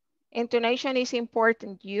 Intonation is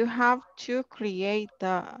important. You have to create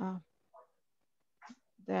the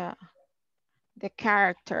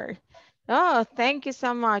character. Oh, thank you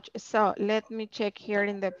so much. So let me check here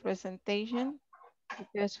in the presentation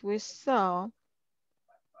because we saw.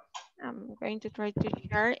 I'm going to try to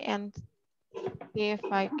share and see if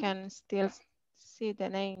I can still see the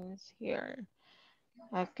names here.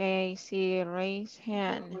 Okay, sí, raise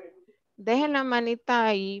hand. Dejen la manita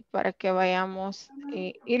ahí para que vayamos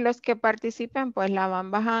y los que participen pues la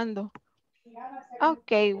van bajando.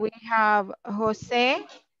 Okay, we have Jose,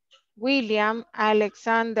 William,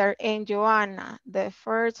 Alexander, and Joanna, the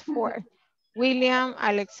first 4. William,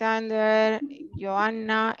 Alexander,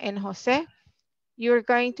 Joanna, and Jose. You're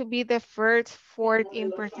going to be the first fourth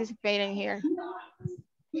in participating here.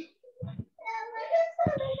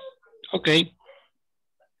 Okay.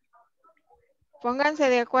 Pónganse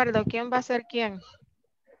de acuerdo, ¿quién va a ser quién?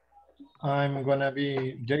 I'm gonna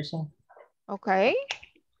be Jason. Okay.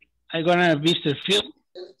 I'm gonna be Mr. Phil.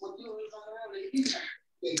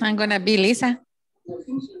 I'm gonna be Lisa.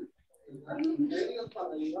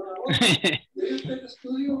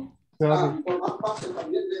 Sorry.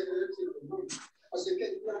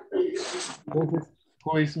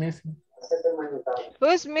 Who is missing?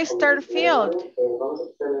 Who's Mr. Field?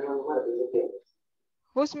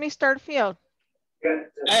 Who's Mr. Field?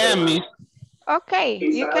 I am me. Okay,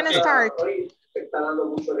 you can start.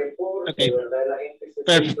 Okay.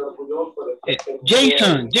 Perfect.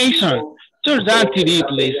 Jason, turn down TV,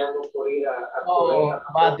 please. Oh,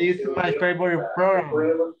 but this is my favorite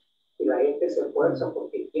program.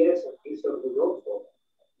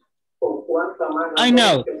 I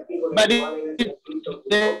know, but it's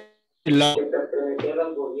low.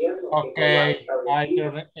 Okay, I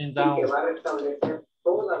turn it down.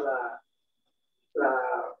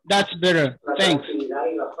 That's better. Thanks.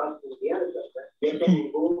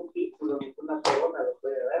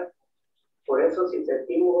 Por eso, si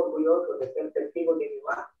sentimos orgullosos de ser testigos de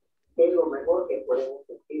Jehová, es lo mejor que podemos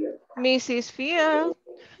sentir. Mrs. Field.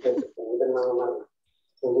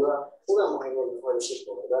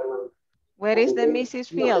 Where is the Mrs.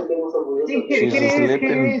 Field? She's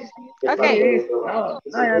sleeping. Okay. No,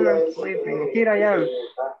 I am not sleeping. Here I am.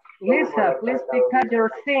 Lisa, please pick up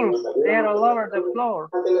your things. They are all over the floor.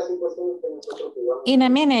 In a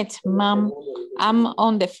minute, Mom. I'm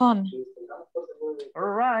on the phone. All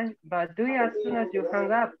right, but do it as soon as you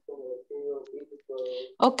hang up.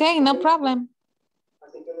 Okay, no problem.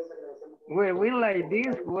 Were we like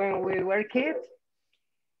this when we were kids?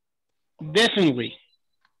 Definitely.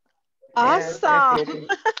 Awesome.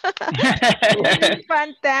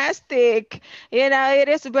 Fantastic. You know, it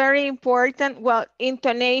is very important. Well,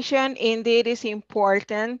 intonation indeed is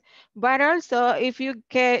important, but also if you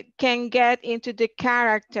can get into the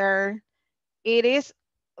character, it is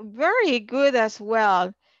very good as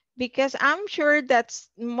well, because I'm sure that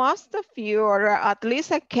most of you, or at least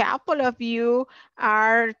a couple of you,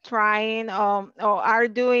 are trying or are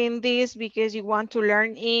doing this because you want to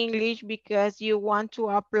learn English, because you want to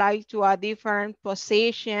apply to a different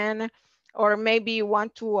position, or maybe you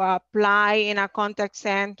want to apply in a contact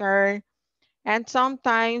center. And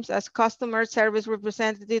sometimes as customer service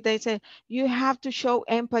representative, they say, you have to show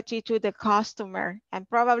empathy to the customer. And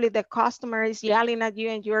probably the customer is yelling at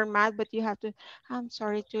you and you're mad, but you have to, I'm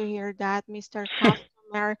sorry to hear that, Mr.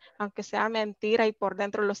 Customer, aunque sea mentira y por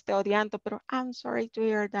dentro lo esté odiando, pero I'm sorry to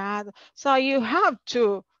hear that. So you have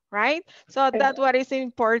to, right? So that's what is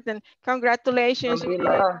important. Congratulations.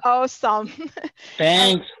 Awesome.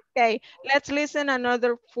 Thanks. Okay, let's listen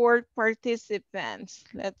another 4 participants.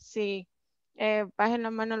 Let's see. Bajen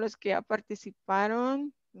la mano los que ya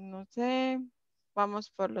participaron. No sé.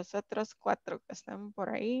 Vamos por los otros 4 que están por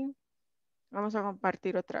ahí. Vamos a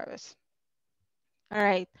compartir otra vez. All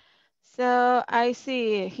right. So I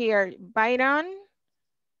see here Byron.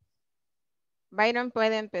 Byron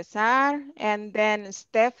puede empezar. And then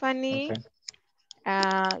Stephanie.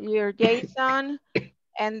 Okay. You're Jason.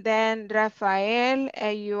 And then Rafael.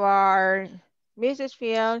 You are Mrs.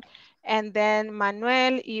 Field. And then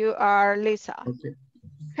Manuel, you are Lisa. Okay.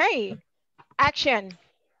 Hey, action.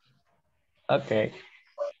 Okay.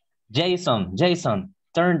 Jason,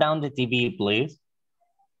 turn down the TV, please.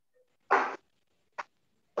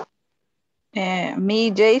 Me,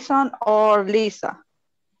 Jason, or Lisa?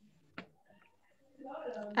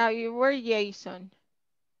 You were Jason.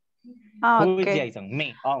 Oh, Who okay. is Jason?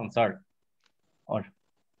 Me. Oh, I'm sorry. Or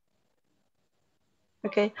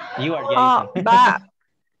okay. You are Jason. But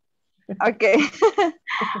okay.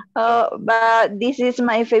 But this is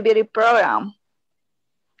my favorite program.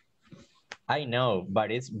 I know,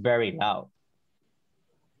 but it's very loud.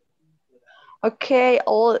 Okay,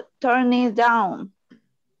 I'll turn it down.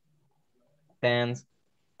 Thanks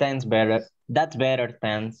better. That's better,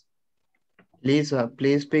 thanks. Lisa,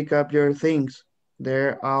 please pick up your things.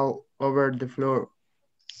 They're all over the floor.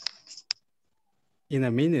 In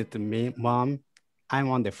a minute, Mom. I'm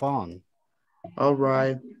on the phone. All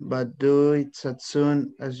right, but do it as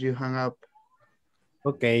soon as you hang up.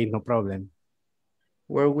 Okay, no problem.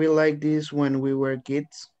 Were we like this when we were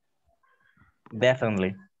kids?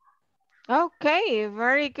 Definitely. Okay,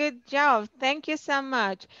 very good job. Thank you so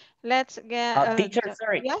much. Let's get... teacher,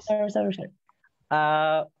 sorry. Yes? Sorry.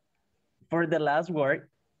 For the last word,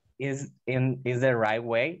 is the right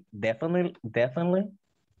way? Definitely.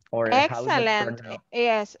 Or how is it Excellent. pronounced?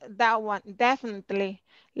 Yes, that one, definitely.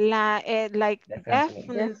 Like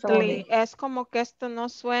Definitely. definitely. Es como que esto no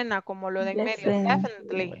suena como lo de en medio.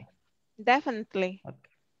 Definitely. Definitely.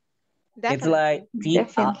 It's Definitely. like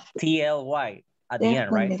TLY at the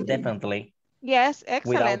end, right? Definitely. Yes, Without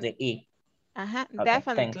excellent. the E. Ajá, Okay, thanks.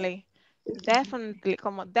 definitely. Definitely.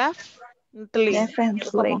 Como definitely. Es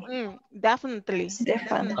como, definitely.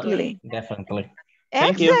 Definitely. Definitely.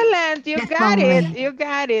 Thank you. Excellent. You got it. You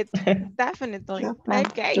got it. Definitely.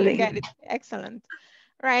 Okay, you got it. Excellent.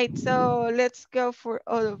 Right, so let's go for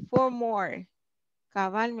 4 more.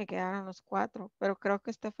 Cabal, me quedaron los 4, pero creo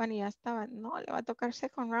que Stephanie ya estaba. No, le va a tocar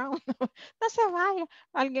second round. No se vaya.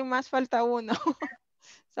 Alguien más, falta uno.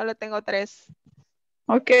 Solo tengo 3.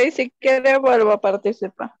 Ok, si quiere vuelvo a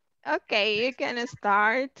participar. Okay, you can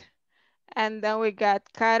start. And then we got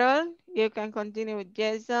Carol. You can continue with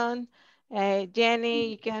Jason.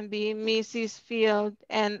 Jenny, you can be Mrs. Field.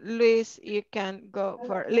 And Luis, you can go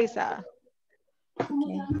for Lisa.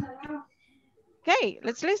 Okay,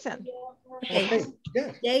 let's listen. Okay.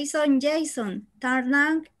 Jason, turn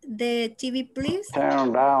on the TV, please.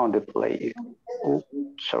 Turn down the play. Oh,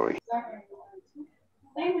 sorry.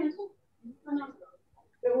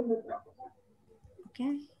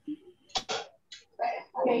 Okay.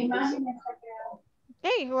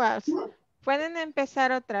 Hey, who else? Pueden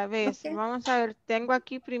empezar otra vez. Okay. Vamos a ver, tengo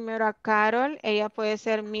aquí primero a Carol. Ella puede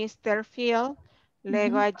ser Mr. Field.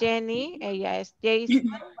 Luego a Jenny, ella es Jason.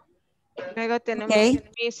 Luego tenemos a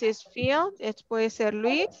Mrs. Field, puede ser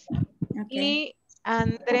Luis. Y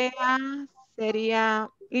Andrea sería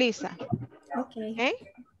Lisa. Okay.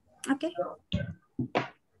 Okay.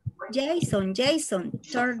 Jason,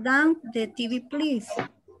 turn down the TV, please.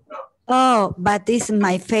 Oh, but this is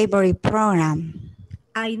my favorite program.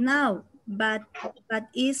 I know, but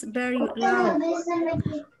it's very loud.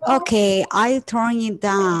 Okay, I'll turn it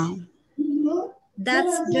down.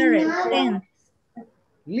 That's better. Then.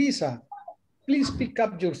 Lisa, please pick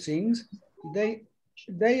up your things.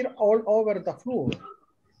 They're all over the floor.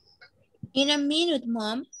 In a minute,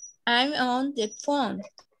 Mom. I'm on the phone.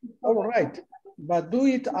 All right, but do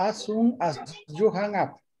it as soon as you hang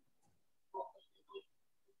up.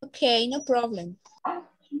 Okay, no problem.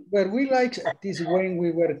 Were we like this when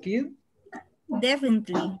we were kids?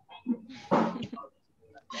 Definitely.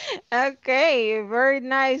 Okay, very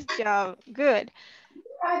nice job. Good.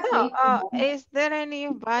 So, is there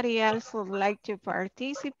anybody else who would like to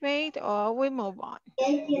participate or we move on?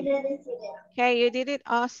 Okay, you did it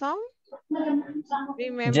awesome.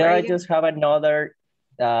 Remember, Yeah, I just have another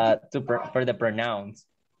for the pronouns.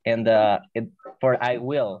 And for I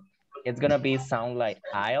will, it's gonna be sound like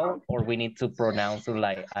I'll, or we need to pronounce it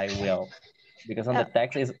like I will, because on the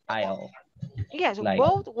text is I'll. Yes, like,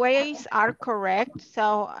 both ways are correct.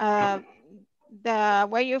 So the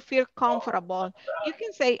way you feel comfortable, you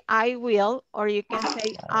can say I will, or you can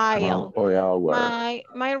say I'll.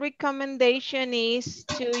 My recommendation is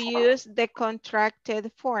to use the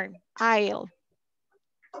contracted form, I'll.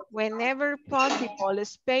 Whenever possible,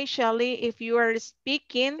 especially if you are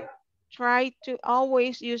speaking, try to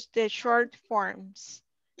always use the short forms.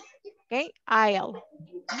 Okay, I'll.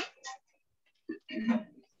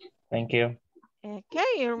 Thank you.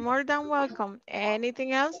 Okay, you're more than welcome.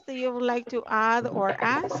 Anything else that you would like to add or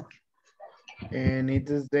ask? And it's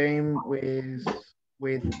the same with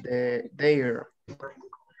the their.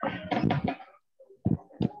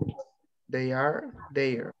 They are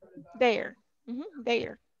there. There.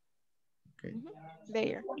 There. Okay.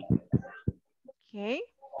 There. Okay.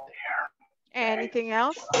 Anything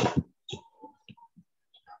else?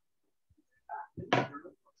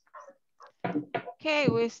 Okay,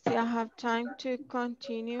 we still have time to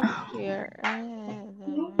continue here.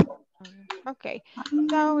 Okay,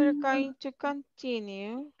 so we're going to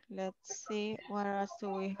continue. Let's see, what else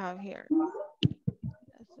do we have here?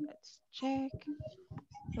 Let's check.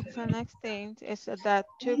 What's the next thing? Is that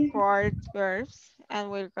 2-part verbs,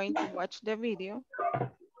 and we're going to watch the video.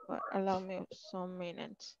 But allow me some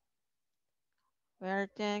minutes. We're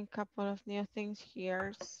doing a couple of new things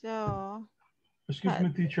here, so. Excuse me,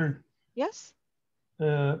 teacher. Yes?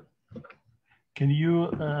 Can you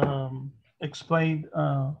explain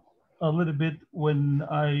a little bit when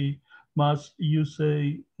you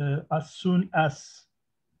say as soon as?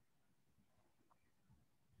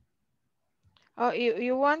 Oh,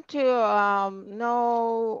 you want to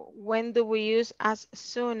know when do we use as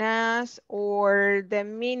soon as, or the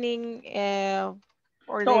meaning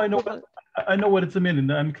or No, the I know what it's a meaning.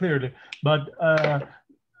 I'm clearly, but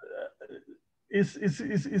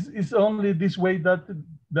it's only this way that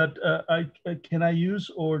that can I use,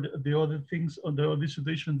 or the other things or the other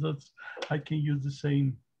situations that I can use the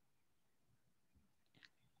same?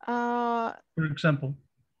 For example.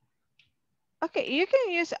 Okay, you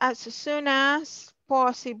can use as soon as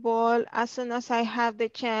possible, as soon as I have the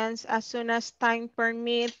chance, as soon as time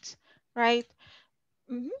permits, right?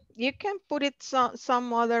 You can put it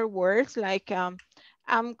some other words like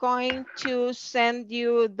I'm going to send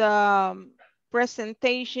you the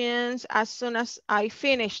presentations as soon as I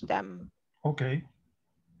finish them. Okay.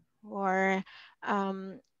 Or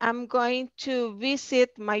I'm going to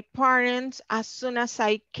visit my parents as soon as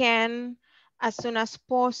I can, as soon as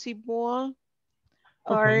possible.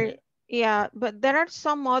 Or Okay. yeah, but there are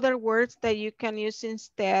some other words that you can use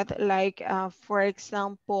instead, like for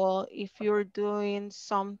example, if you're doing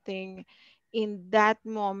something in that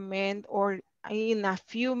moment or in a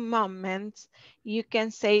few moments, you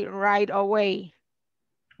can say right away.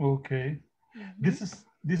 Okay. This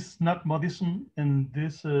is not modism in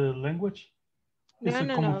this language. It's a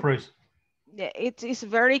common No. phrase. Yeah, it is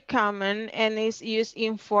very common and is used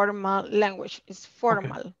in formal language. It's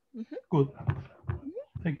formal. Okay. Good.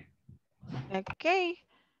 Thank you. Okay.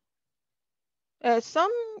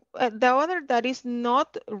 The other that is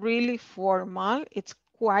not really formal, it's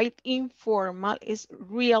quite informal, is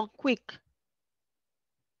real quick.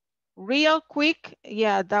 Real quick,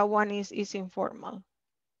 yeah, that one is informal.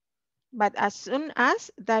 But as soon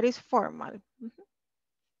as, that is formal.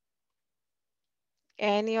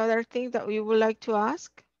 Any other thing that you would like to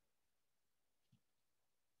ask?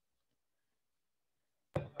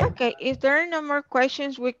 Okay, if there are no more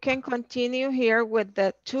questions, we can continue here with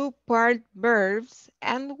the two-part verbs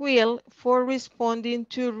and will for responding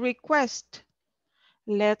to request.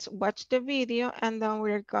 Let's watch the video and then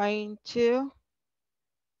we're going to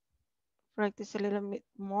practice a little bit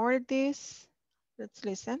more this. Let's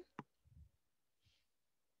listen.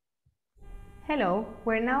 Hello,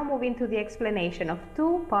 we're now moving to the explanation of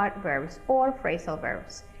two-part verbs or phrasal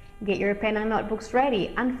verbs. Get your pen and notebooks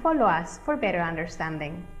ready and follow us for better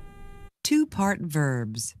understanding. Two-part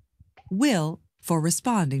verbs. Will for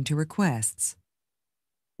responding to requests.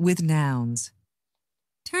 With nouns.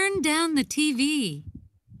 Turn down the TV.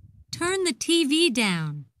 Turn the TV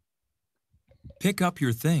down. Pick up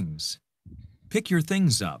your things. Pick your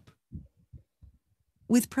things up.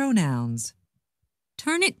 With pronouns.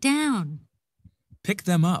 Turn it down. Pick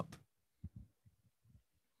them up.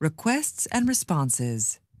 Requests and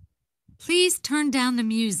responses. Please turn down the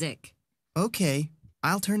music. Okay,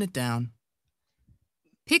 I'll turn it down.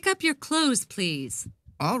 Pick up your clothes, please.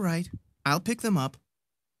 All right, I'll pick them up.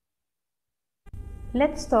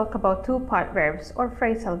 Let's talk about two-part verbs or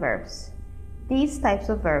phrasal verbs. These types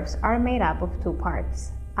of verbs are made up of two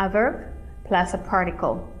parts, a verb plus a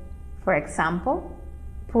particle. For example,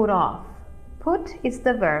 put off. Put is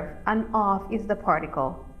the verb and off is the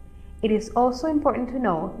particle. It is also important to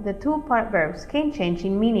know that two-part verbs can change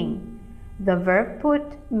in meaning. The verb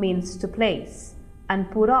put means to place, and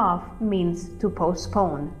put off means to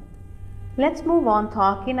postpone. Let's move on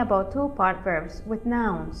talking about two-part verbs with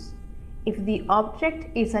nouns. If the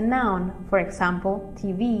object is a noun, for example,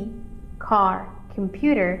 TV, car,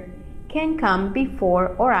 computer, can come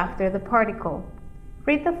before or after the particle.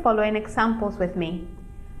 Read the following examples with me.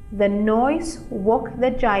 The noise woke the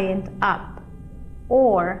giant up,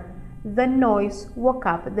 or the noise woke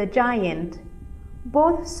up the giant.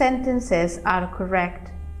 Both sentences are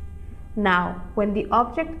correct. Now, when the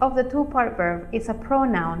object of the two-part verb is a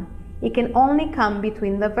pronoun, it can only come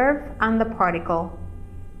between the verb and the particle.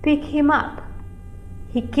 Pick him up.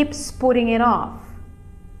 He keeps putting it off.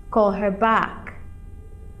 Call her back.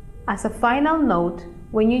 As a final note,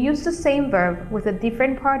 when you use the same verb with a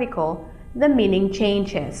different particle, the meaning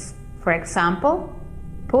changes. For example,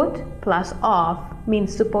 put plus off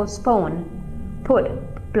means to postpone. Put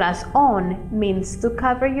plus on means to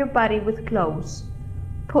cover your body with clothes.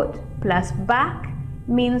 Put plus back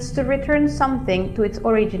means to return something to its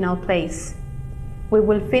original place. We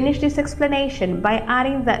will finish this explanation by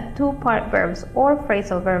adding that two-part verbs or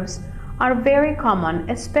phrasal verbs are very common,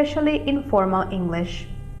 especially in formal English.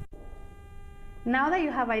 Now that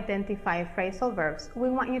you have identified phrasal verbs, we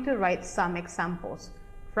want you to write some examples.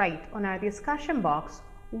 Write on our discussion box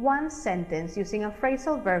one sentence using a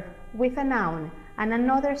phrasal verb with a noun and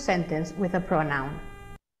another sentence with a pronoun.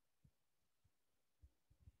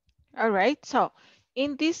 All right, so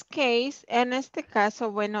in this case, en este caso,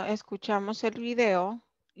 bueno, escuchamos el video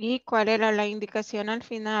y cuál era la indicación al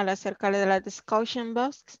final acerca de la discussion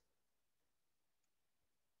box.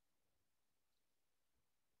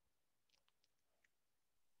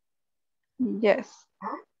 Yes.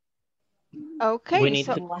 Okay, We need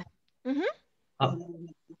so to,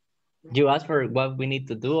 You asked for what we need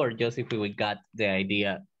to do or just if we got the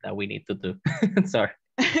idea that we need to do? Sorry.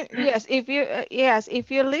 Yes,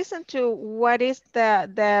 if you listen to what is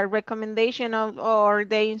the recommendation of or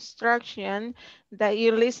the instruction that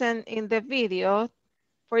you listen in the video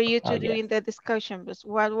for you Oh, to do yeah. in the discussion, but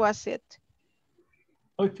what was it?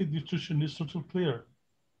 I think the instruction is also clear.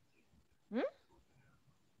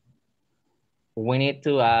 We need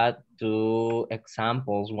to add two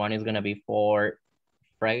examples. One is going to be for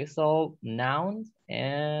phrasal nouns,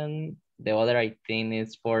 and the other, I think,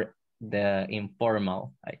 is for the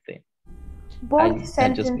informal, I think. Both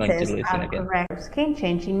I'm just going to sentences listen are again. correct can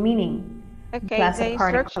change in meaning. Okay, Plus the a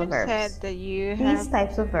particle instruction said verbs. that you These have...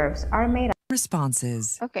 types of verbs are made up.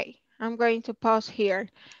 Responses. Okay, I'm going to pause here.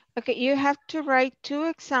 Okay, you have to write two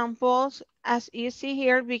examples as you see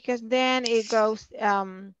here because then it goes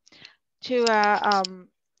to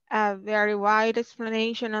a very wide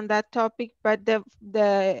explanation on that topic, but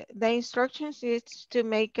the instructions is to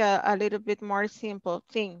make a little bit more simple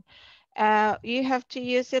thing. You have to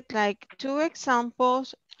use it like two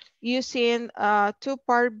examples using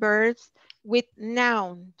two-part verbs with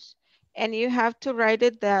nouns. And you have to write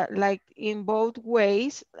it like in both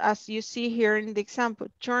ways, as you see here in the example.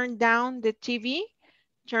 Turn down the TV,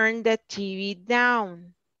 turn the TV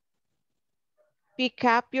down. Pick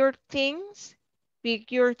up your things,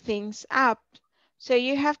 pick your things up. So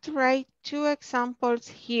you have to write two examples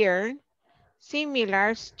here,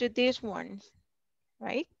 similar to these ones,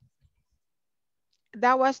 right?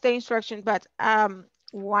 That was the instruction, but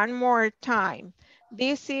one more time.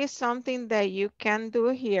 This is something that you can do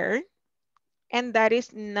here, and that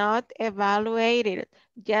is not evaluated,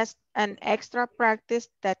 just an extra practice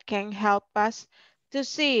that can help us to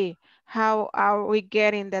see how are we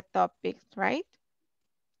getting the topics, right?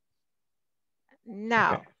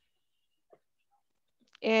 Now,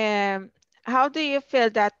 how do you feel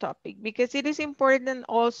that topic? Because it is important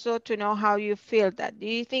also to know how you feel that. Do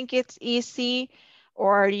you think it's easy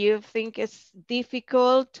or you think it's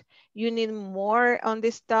difficult? You need more on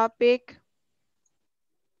this topic?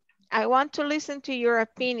 I want to listen to your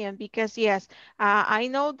opinion because yes, I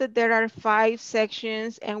know that there are 5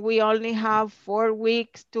 sections and we only have 4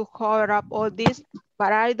 weeks to cover up all this,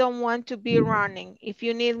 but I don't want to be running. If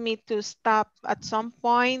you need me to stop at some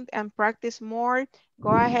point and practice more,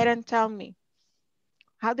 go ahead and tell me.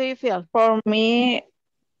 How do you feel? For me,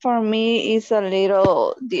 it's a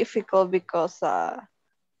little difficult because al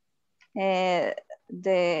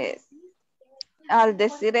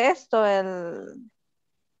decir esto,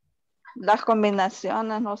 las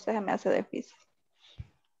combinaciones, no sé, se me hace difícil.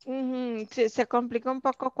 Sí, se complica un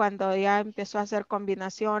poco cuando ya empezó a hacer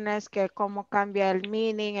combinaciones, que cómo cambia el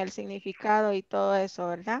meaning, el significado y todo eso,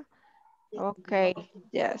 ¿verdad? Okay.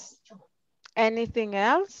 Yes. Anything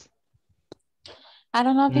else? I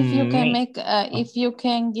don't know if you can Me. make, if you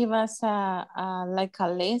can give us like a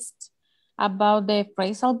list about the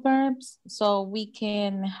phrasal verbs so we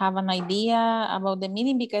can have an idea about the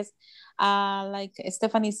meaning because like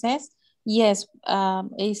Stephanie says, yes,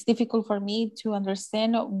 it's difficult for me to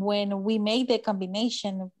understand when we make the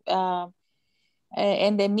combination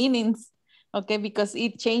and the meanings, okay, because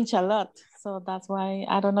it changed a lot. So that's why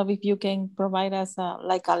I don't know if you can provide us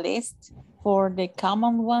like a list for the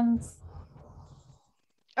common ones.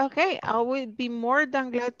 Okay, I would be more than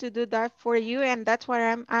glad to do that for you, and that's what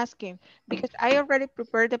I'm asking because I already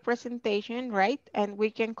prepared the presentation, right? And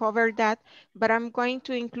we can cover that, but I'm going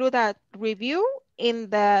to include a review in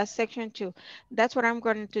the section 2. That's what I'm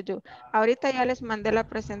going to do. Ahorita ya les mandé la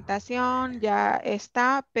presentación, ya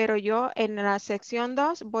está, pero yo en la sección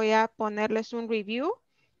 2 voy a ponerles un review.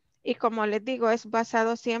 Y como les digo, es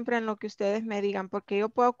basado siempre en lo que ustedes me digan, porque yo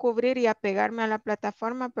puedo cubrir y apegarme a la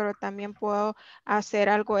plataforma, pero también puedo hacer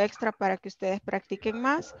algo extra para que ustedes practiquen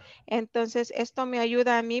más. Entonces, esto me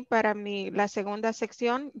ayuda a mí para la segunda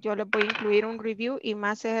sección. Yo les voy a incluir un review y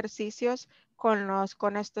más ejercicios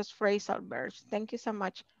con estos phrasal verbs. Thank you so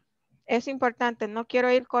much. Es importante, no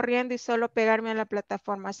quiero ir corriendo y solo pegarme a la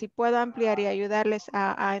plataforma. Si puedo ampliar y ayudarles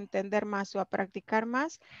a entender más o a practicar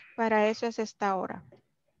más, para eso es esta hora.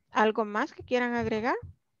 ¿Algo más que quieran agregar?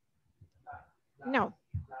 No.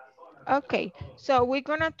 Okay, so we're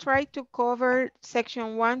gonna try to cover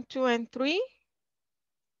section 1, 2, and 3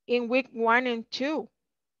 in week 1 and 2.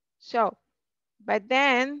 So, but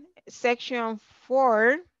then section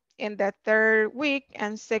 4 in the 3rd week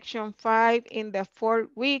and section 5 in the 4th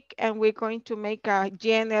week, and we're going to make a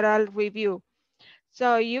general review.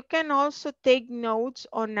 So you can also take notes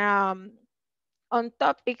on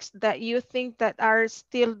topics that you think that are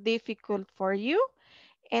still difficult for you.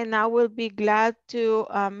 and I will be glad to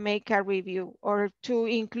make a review or to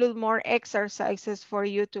include more exercises for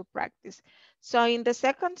you to practice. So in the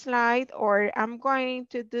second slide, or I'm going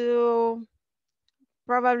to do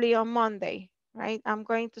probably on Monday, right? I'm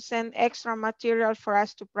going to send extra material for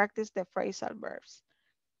us to practice the phrasal verbs.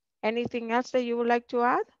 Anything else that you would like to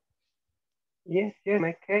add? Yes,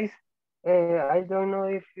 my case. I don't know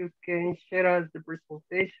if you can share us the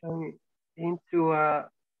presentation into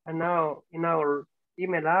now in our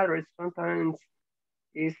email address. Sometimes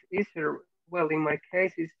it's easier. Well, in my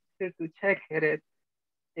case, it's easier to check it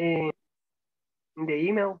in the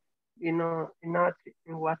email, not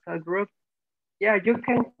in WhatsApp group. Yeah, you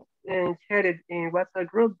can share it in WhatsApp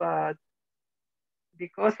group, but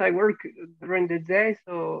because I work during the day,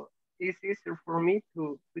 so it's easier for me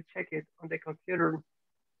to check it on the computer.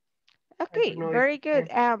 Okay, very good.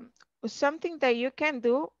 Something that you can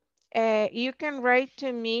do, you can write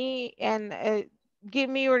to me and give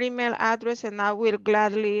me your email address and I will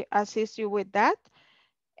gladly assist you with that.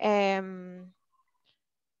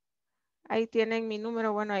 Ahí tienen mi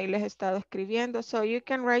número, bueno, ahí les he estado escribiendo. So you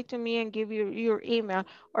can write to me and give your email.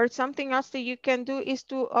 Or something else that you can do is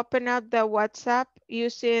to open up the WhatsApp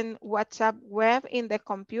using WhatsApp web in the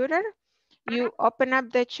computer. You open up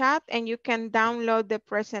the chat and you can download the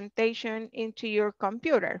presentation into your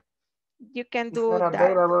computer. You can do It's not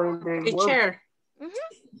that. available in the web.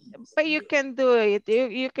 But you can do it.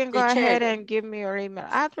 You can go Teacher. ahead and give me your email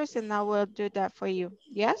address and I will do that for you.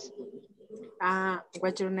 Yes?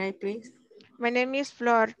 What's your name, please? My name is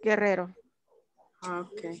Flor Guerrero.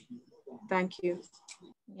 Okay. Thank you.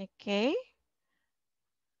 Okay.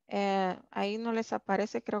 Ahí no les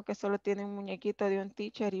aparece, creo que solo tiene un muñequito de un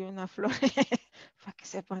teacher y una flor. Para que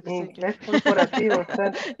sepan que soy yo. Inglés corporativo.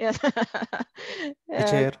 Yes.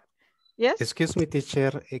 Teacher. Yes. Excuse me,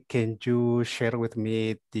 teacher. Can you share with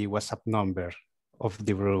me the WhatsApp number of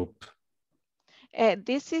the group?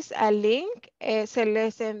 This is a link. Se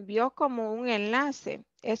les envió como un enlace.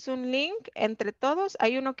 Es un link entre todos.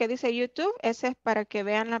 Hay uno que dice YouTube. Ese es para que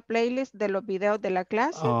vean la playlist de los videos de la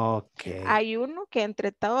clase. Okay. Hay uno que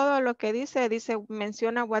entre todo lo que dice,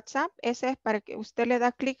 menciona WhatsApp. Ese es para que usted le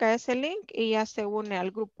da clic a ese link y ya se une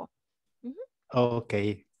al grupo.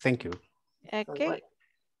 Okay, thank you. Okay.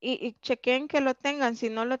 Y chequen que lo tengan. Si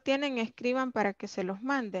no lo tienen, escriban para que se los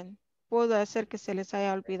manden. Pudo ser que se les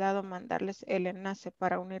haya olvidado mandarles el enlace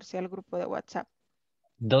para unirse al grupo de WhatsApp.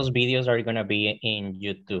 Those videos are going to be in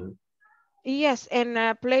YouTube. Yes, en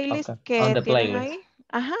la playlist que On the tienen playlist. ahí.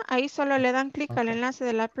 Ajá, ahí solo le dan clic al enlace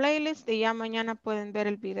de la playlist y ya mañana pueden ver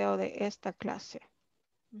el video de esta clase.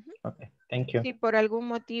 Okay, thank you. Si por algún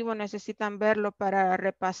motivo necesitan verlo para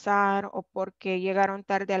repasar o porque llegaron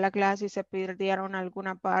tarde a la clase y se perdieron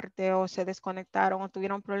alguna parte o se desconectaron o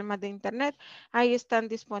tuvieron problemas de internet, ahí están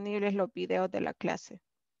disponibles los videos de la clase.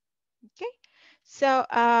 Okay. So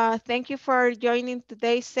thank you for joining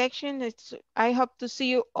today's section. I hope to see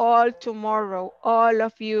you all tomorrow, all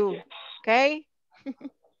of you. Okay.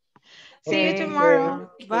 See you tomorrow.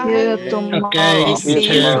 Bye. Okay, See you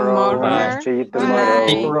teacher. tomorrow. Bye. See you Bye.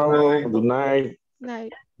 tomorrow. Good night.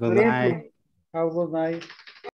 Night. Good Good night. evening. Have a good night.